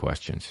fan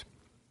questions.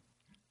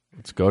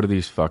 Let's go to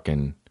these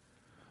fucking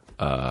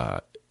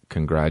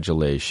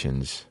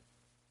congratulations.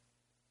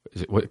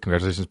 Is it what?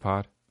 Congratulations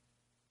pod?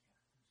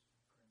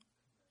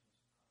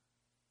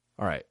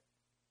 All right.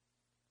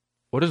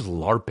 What is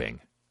LARPing?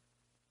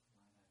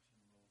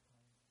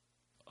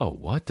 Oh,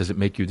 what? Does it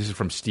make you... This is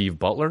from Steve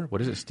Butler.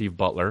 What is it, Steve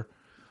Butler?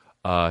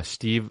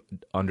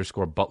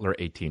 Steve_Butler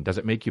 18. Does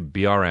it make you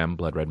BRM,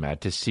 blood red mad,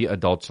 to see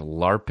adults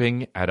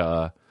LARPing at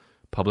a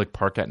public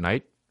park at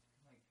night?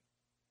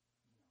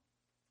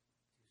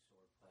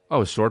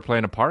 Oh, swordplay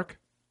in a park?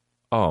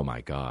 Oh,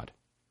 my God.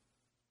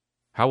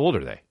 How old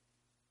are they?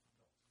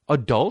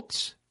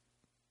 Adults?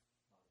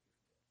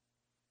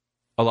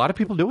 A lot of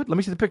people do it? Let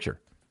me see the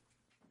picture.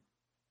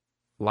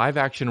 Live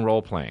action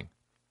role playing.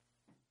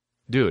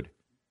 Dude,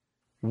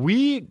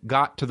 we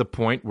got to the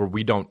point where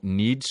we don't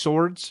need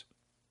swords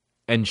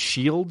and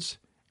shields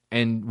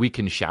and we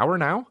can shower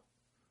now.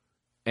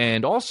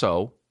 And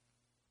also,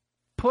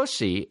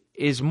 pussy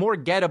is more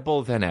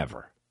gettable than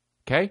ever.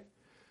 Okay?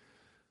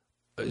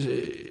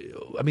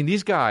 I mean,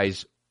 these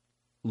guys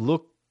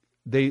look,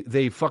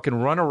 they fucking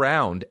run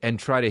around and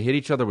try to hit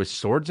each other with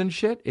swords and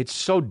shit. It's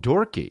so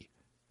dorky.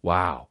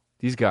 Wow.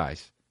 These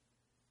guys.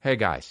 Hey,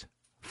 guys,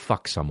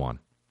 fuck someone.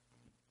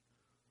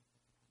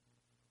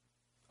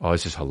 Oh,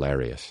 this is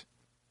hilarious.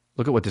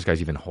 Look at what this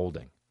guy's even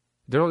holding.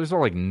 There's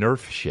all like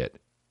Nerf shit.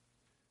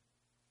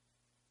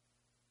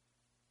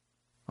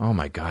 Oh,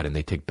 my God, and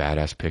they take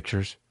badass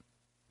pictures?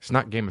 It's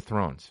not Game of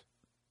Thrones.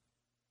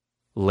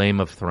 Lame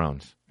of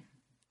Thrones.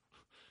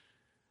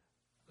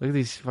 Look at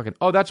these fucking...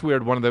 Oh, that's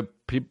weird. One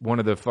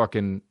of the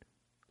fucking...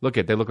 Look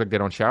at, they look like they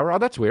don't shower. Oh,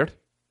 that's weird.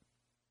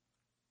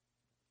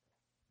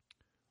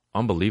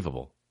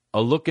 Unbelievable.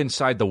 A look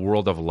inside the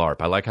world of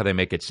LARP. I like how they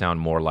make it sound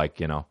more like,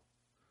 you know,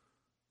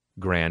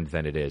 grand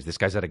than it is. This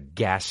guy's at a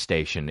gas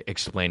station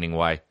explaining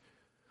why.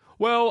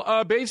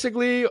 Well,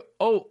 basically...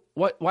 Oh,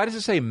 what? Why does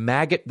it say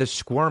Maggot the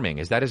Squirming?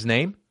 Is that his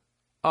name?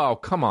 Oh,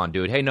 come on,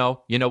 dude. Hey,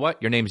 no. You know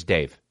what? Your name's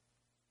Dave.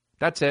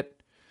 That's it.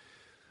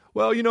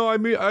 Well, you know, I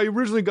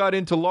originally got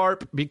into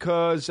LARP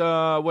because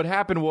what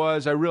happened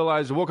was I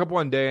woke up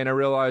one day and I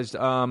realized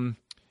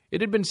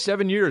it had been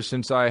 7 years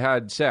since I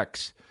had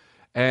sex.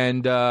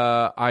 And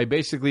I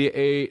basically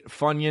ate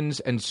Funyuns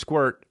and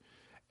Squirt.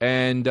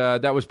 And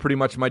that was pretty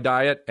much my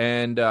diet.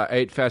 And I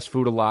ate fast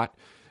food a lot.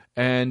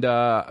 And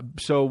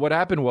so what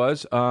happened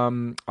was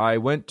I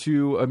went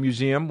to a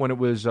museum when it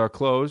was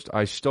closed.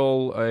 I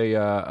stole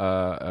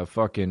a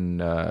fucking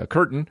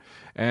curtain.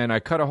 And I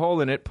cut a hole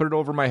in it, put it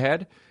over my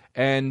head.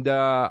 And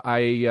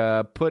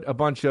I put a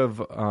bunch of,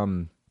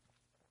 what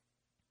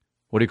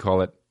do you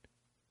call it,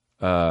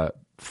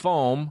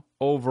 foam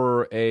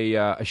over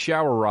a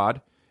shower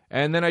rod,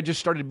 and then I just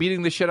started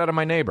beating the shit out of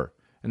my neighbor.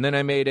 And then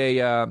I made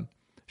a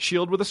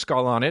shield with a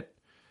skull on it,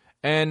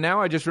 and now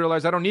I just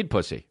realized I don't need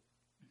pussy.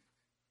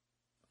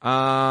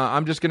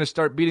 I'm just going to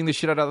start beating the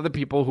shit out of other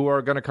people who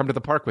are going to come to the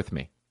park with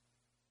me.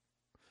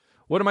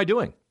 What am I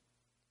doing?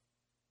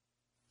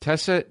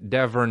 Tessa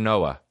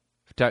Devernoa.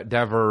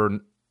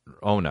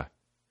 Ona.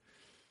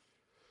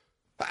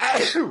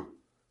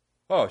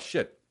 Oh,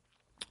 shit.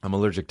 I'm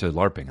allergic to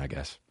LARPing, I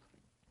guess.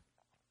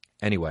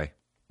 Anyway,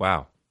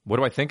 wow. What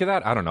do I think of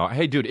that? I don't know.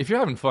 Hey, dude, if you're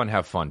having fun,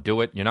 have fun.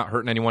 Do it. You're not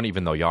hurting anyone,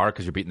 even though you are,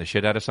 because you're beating the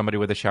shit out of somebody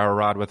with a shower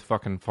rod with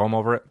fucking foam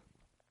over it.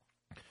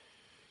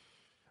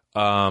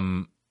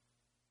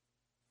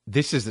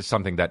 This is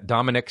something that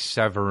Dominic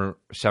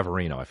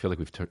Severino, I feel like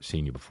we've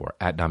seen you before,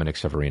 at Dominic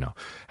Severino.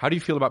 How do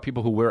you feel about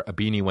people who wear a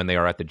beanie when they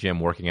are at the gym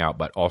working out,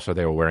 but also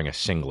they were wearing a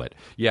singlet?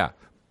 Yeah,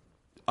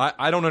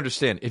 I don't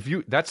understand. If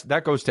you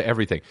that goes to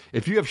everything.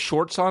 If you have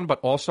shorts on, but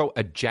also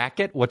a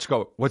jacket, what's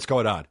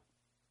going on?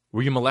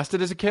 Were you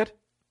molested as a kid?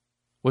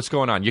 What's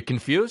going on? You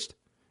confused?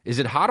 Is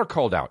it hot or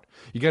cold out?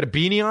 You got a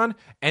beanie on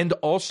and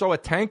also a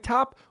tank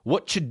top?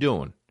 What you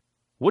doing?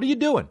 What are you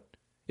doing?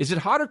 Is it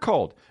hot or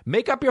cold?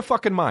 Make up your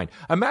fucking mind.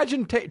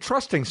 Imagine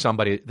trusting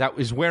somebody that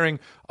is wearing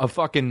a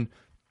fucking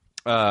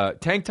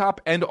tank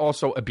top and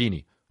also a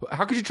beanie.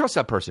 How could you trust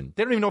that person?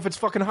 They don't even know if it's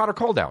fucking hot or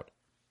cold out.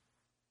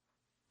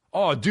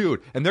 Oh,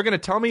 dude. And they're going to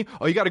tell me,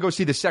 oh, you got to go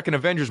see the second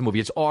Avengers movie.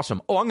 It's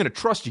awesome. Oh, I'm going to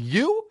trust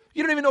you?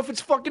 You don't even know if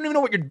it's fucking, you don't even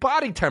know what your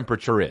body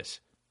temperature is.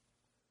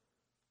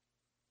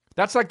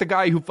 That's like the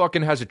guy who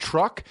fucking has a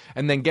truck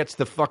and then gets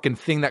the fucking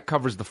thing that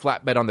covers the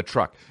flatbed on the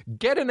truck.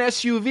 Get an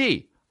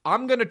SUV.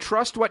 I'm going to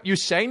trust what you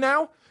say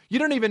now? You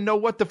don't even know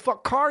what the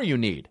fuck car you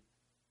need.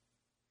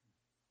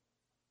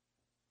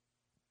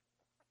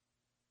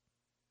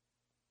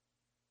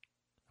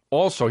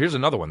 Also, here's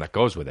another one that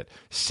goes with it.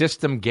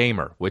 System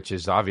Gamer, which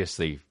is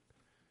obviously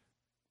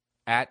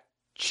at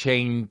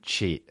Chain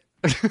Cheat.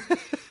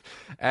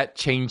 At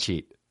Chain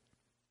Cheat.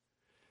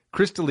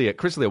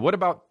 Crystalia, what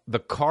about the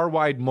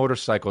car-wide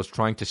motorcycles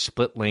trying to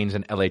split lanes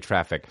in LA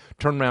traffic?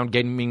 Turn around,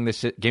 gaming the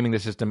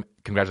system.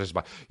 Congratulations.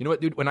 You know what,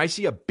 dude? When I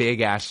see a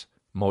big-ass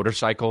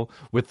motorcycle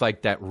with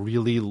like that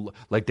really,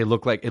 like it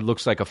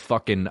looks like a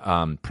fucking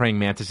praying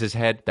mantis's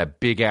head, that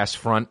big-ass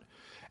front,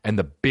 and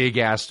the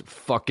big-ass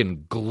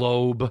fucking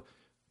globe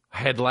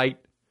headlight,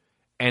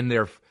 and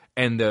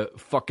the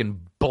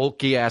fucking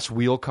bulky-ass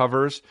wheel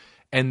covers,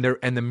 and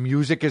the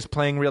music is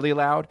playing really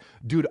loud.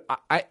 Dude,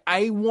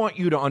 I want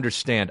you to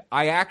understand,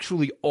 I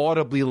actually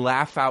audibly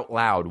laugh out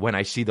loud when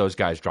I see those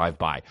guys drive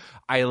by.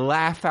 I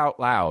laugh out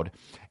loud,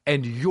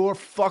 and you're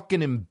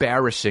fucking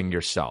embarrassing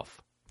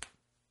yourself.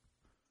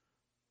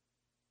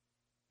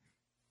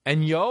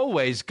 And you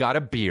always got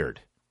a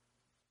beard.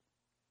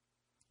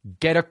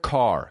 Get a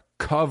car.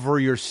 Cover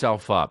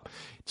yourself up.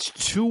 It's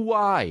too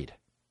wide.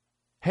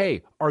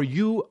 Hey, are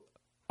you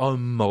a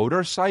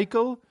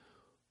motorcycle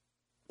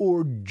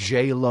or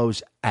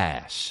J-Lo's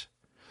ass?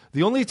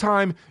 The only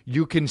time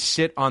you can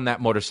sit on that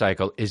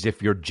motorcycle is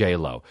if you're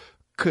J-Lo,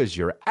 because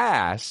your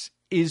ass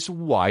is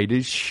wide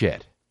as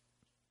shit.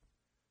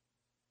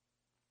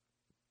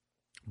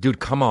 Dude,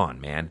 come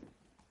on, man.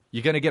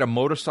 You're going to get a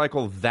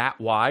motorcycle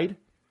that wide?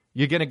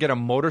 You're going to get a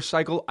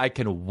motorcycle I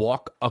can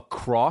walk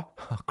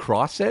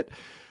across it?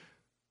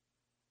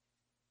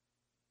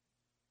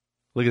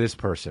 Look at this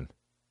person.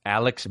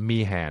 Alex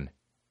Meehan.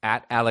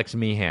 At Alex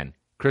Meehan.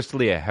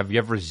 Crystalia, have you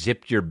ever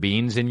zipped your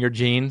beans in your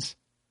jeans?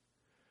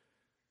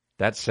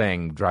 That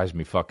saying drives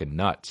me fucking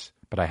nuts.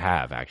 But I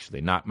have,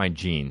 actually. Not my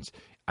jeans.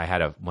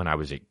 When I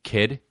was a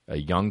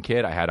young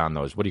kid, I had on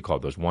those, what do you call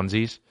it, those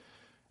onesies?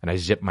 And I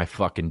zipped my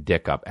fucking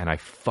dick up, and I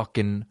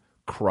fucking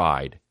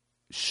cried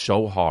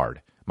so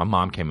hard. My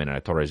mom came in, and I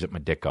told her I zipped my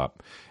dick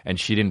up. And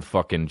she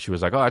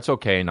was like, oh, that's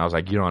okay. And I was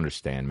like, you don't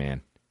understand,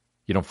 man.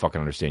 You don't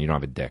fucking understand. You don't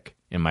have a dick.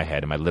 In my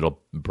head, in my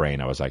little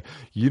brain, I was like,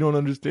 you don't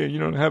understand. You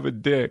don't have a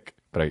dick.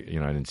 But I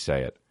didn't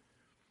say it.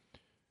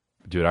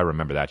 Dude, I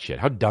remember that shit.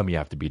 How dumb you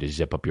have to be to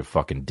zip up your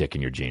fucking dick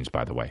in your jeans,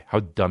 by the way. How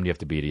dumb do you have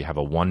to be to have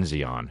a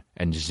onesie on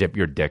and zip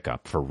your dick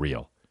up for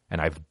real?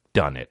 And I've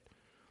done it.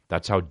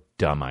 That's how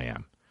dumb I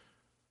am.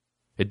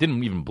 It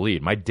didn't even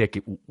bleed. My dick,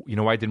 you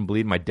know why it didn't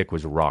bleed? My dick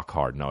was rock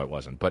hard. No, it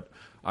wasn't. But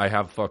I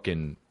have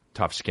fucking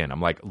tough skin.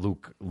 I'm like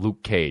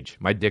Luke Cage.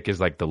 My dick is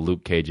like the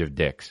Luke Cage of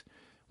dicks.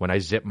 When I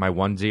zip my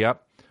onesie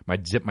up,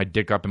 zip my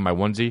dick up in my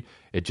onesie,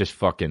 it just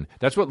fucking...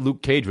 That's what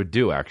Luke Cage would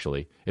do,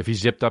 actually. If he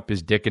zipped up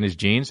his dick in his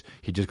jeans,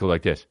 he'd just go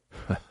like this.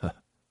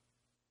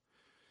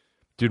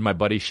 Dude, my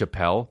buddy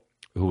Chappelle,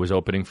 who was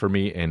opening for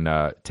me in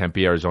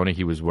Tempe, Arizona,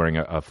 he was wearing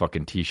a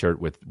fucking T-shirt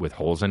with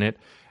holes in it,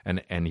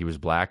 and he was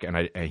black,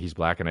 and he's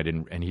black, and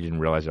he didn't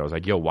realize it. I was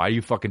like, yo, why are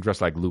you fucking dressed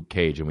like Luke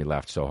Cage? And we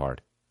laughed so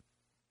hard.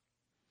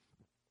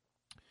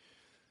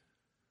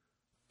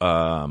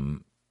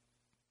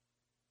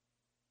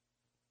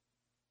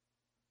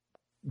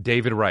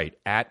 David Wright,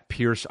 at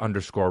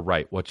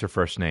Pierce_Wright. What's your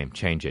first name?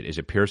 Change it. Is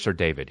it Pierce or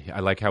David? I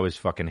like how his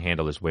fucking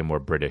handle is way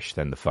more British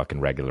than the fucking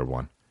regular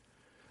one.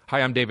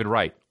 Hi, I'm David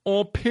Wright.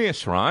 Oh,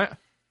 Pierce, right?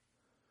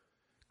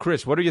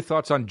 Chris, what are your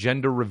thoughts on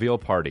gender reveal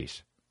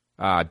parties?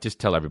 Just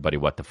tell everybody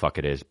what the fuck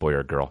it is, boy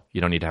or girl. You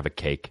don't need to have a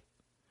cake.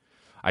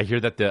 I hear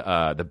that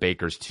the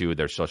bakers, too,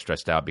 they're so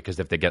stressed out because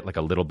if they get like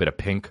a little bit of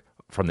pink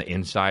from the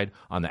inside,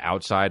 on the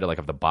outside, like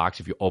of the box,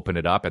 if you open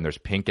it up and there's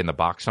pink in the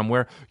box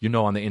somewhere, you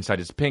know on the inside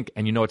it's pink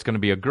and you know it's going to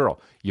be a girl.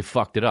 You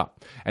fucked it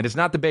up. And it's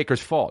not the baker's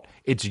fault.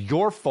 It's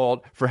your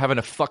fault for having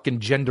a fucking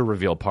gender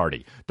reveal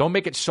party. Don't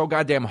make it so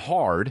goddamn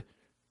hard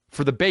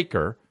for the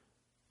baker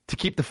to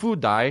keep the food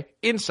dye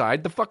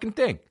inside the fucking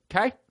thing,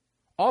 okay?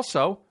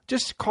 Also,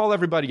 just call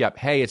everybody up.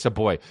 Hey, it's a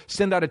boy.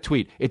 Send out a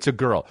tweet. It's a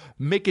girl.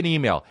 Make an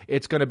email.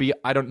 It's going to be,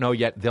 I don't know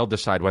yet. They'll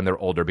decide when they're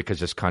older because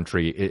this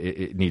country,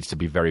 it needs to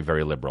be very,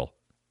 very liberal.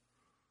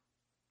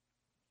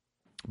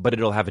 But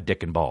it'll have a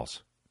dick and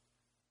balls.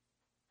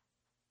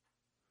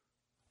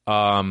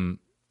 Yeah,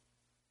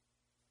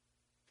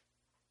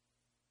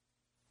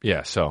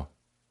 so,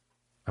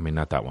 I mean,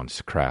 not that one.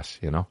 It's crass,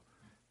 you know?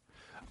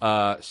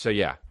 So,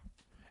 yeah.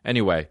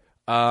 Anyway,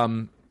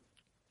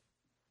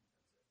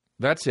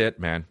 that's it,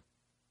 man.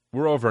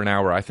 We're over an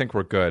hour. I think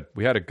we're good.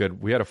 We had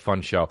a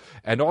fun show.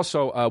 And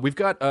also, we've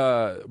got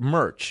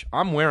merch.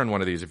 I'm wearing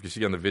one of these, if you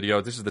see on the video.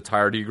 This is the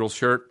Tired Eagles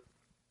shirt.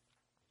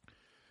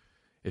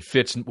 It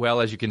fits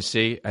well, as you can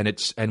see,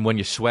 and when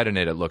you sweat in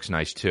it, it looks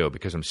nice too,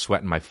 because I'm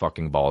sweating my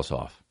fucking balls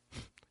off.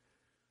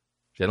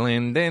 So,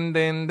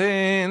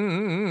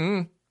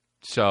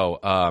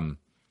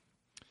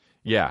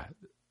 Yeah,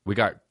 we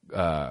got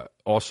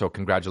also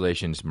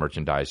congratulations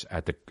merchandise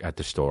at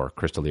the store,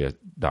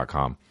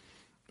 Crystalia.com.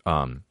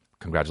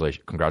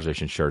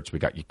 Congratulations shirts. We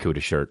got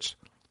Yakuta shirts,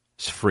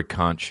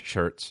 Sfrikanch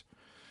shirts.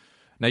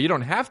 Now, you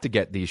don't have to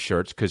get these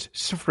shirts because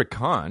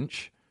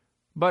Sfrikanch,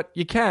 but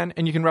you can,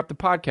 and you can rep the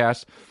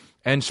podcast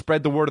and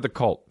spread the word of the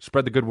cult.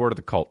 Spread the good word of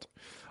the cult.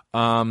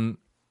 So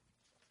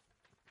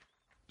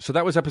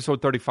that was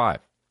episode 35.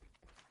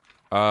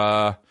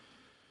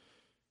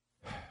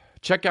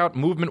 Check out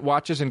Movement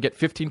Watches and get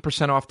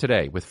 15% off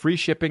today with free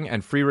shipping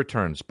and free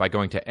returns by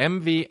going to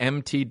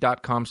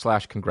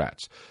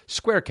mvmt.com/congrats.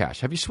 Square Cash.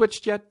 Have you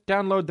switched yet?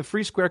 Download the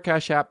free Square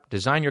Cash app,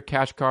 design your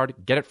cash card,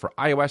 get it for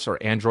iOS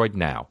or Android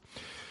now.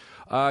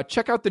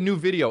 Check out the new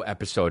video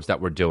episodes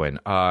that we're doing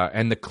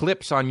and the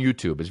clips on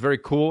YouTube. It's very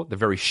cool. They're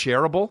very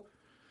shareable.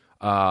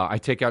 I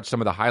take out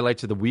some of the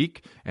highlights of the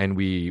week, and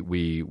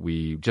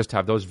we just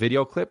have those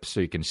video clips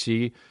so you can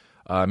see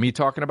me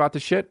talking about the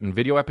shit. And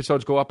video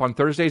episodes go up on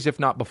Thursdays, if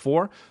not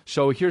before.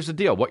 So here's the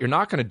deal. What you're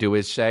not going to do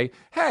is say,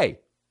 hey,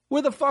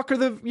 where the fuck are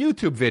the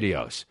YouTube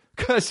videos?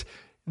 Because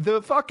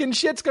the fucking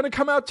shit's going to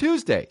come out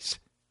Tuesdays.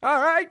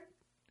 All right?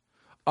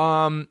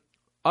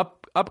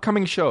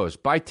 Upcoming shows.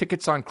 Buy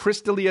tickets on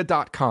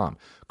Crystalia.com.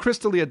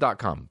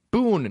 Crystalia.com.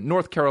 Boone,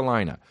 North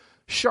Carolina.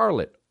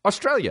 Charlotte,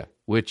 Australia,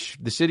 which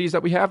the cities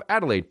that we have,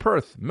 Adelaide,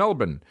 Perth,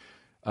 Melbourne,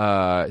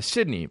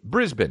 Sydney,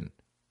 Brisbane.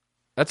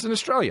 That's in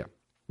Australia.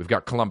 We've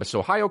got Columbus,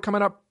 Ohio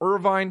coming up,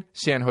 Irvine,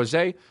 San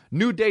Jose,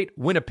 new date,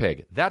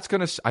 Winnipeg. I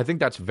think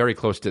that's very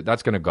close to,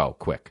 that's going to go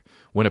quick.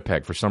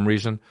 Winnipeg, for some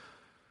reason,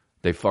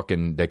 they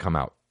come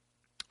out.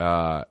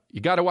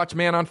 You got to watch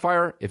Man on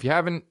Fire. If you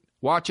haven't,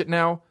 watch it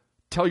now.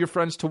 Tell your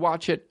friends to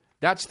watch it.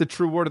 That's the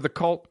true word of the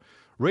cult.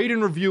 Rate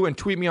and review and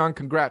tweet me on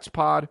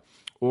CongratsPod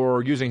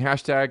or using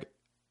hashtag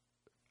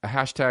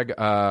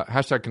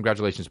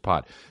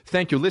CongratulationsPod.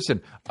 Thank you.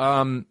 Listen,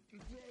 I'm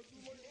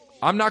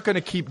not going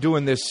to keep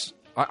doing this.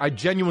 I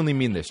genuinely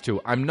mean this, too.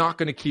 I'm not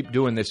going to keep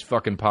doing this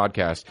fucking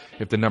podcast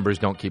if the numbers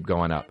don't keep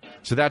going up.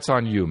 So that's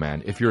on you,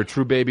 man. If you're a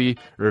true baby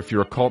or if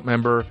you're a cult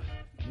member,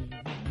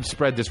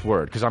 spread this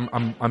word, because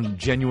I'm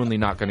genuinely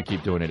not going to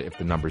keep doing it if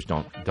the numbers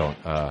don't go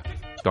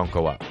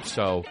up.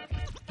 So,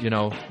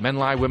 men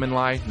lie, women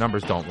lie,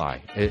 numbers don't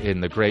lie. In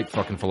the great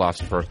fucking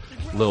philosopher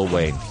Lil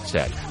Wayne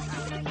said,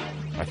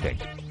 I think.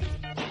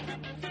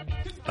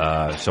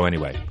 So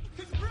anyway,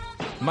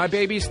 my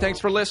babies, thanks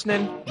for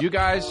listening. You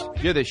guys,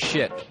 you're the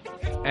shit.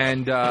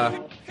 And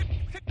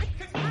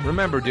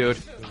remember, dude,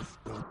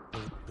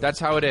 that's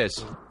how it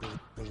is.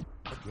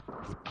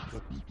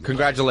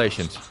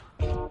 Congratulations.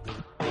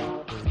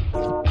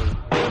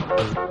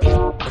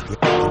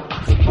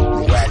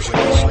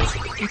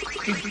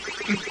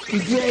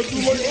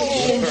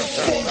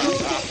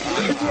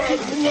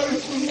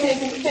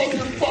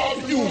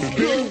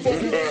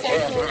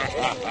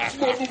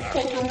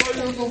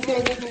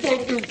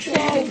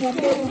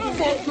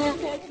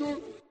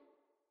 Motherfucker,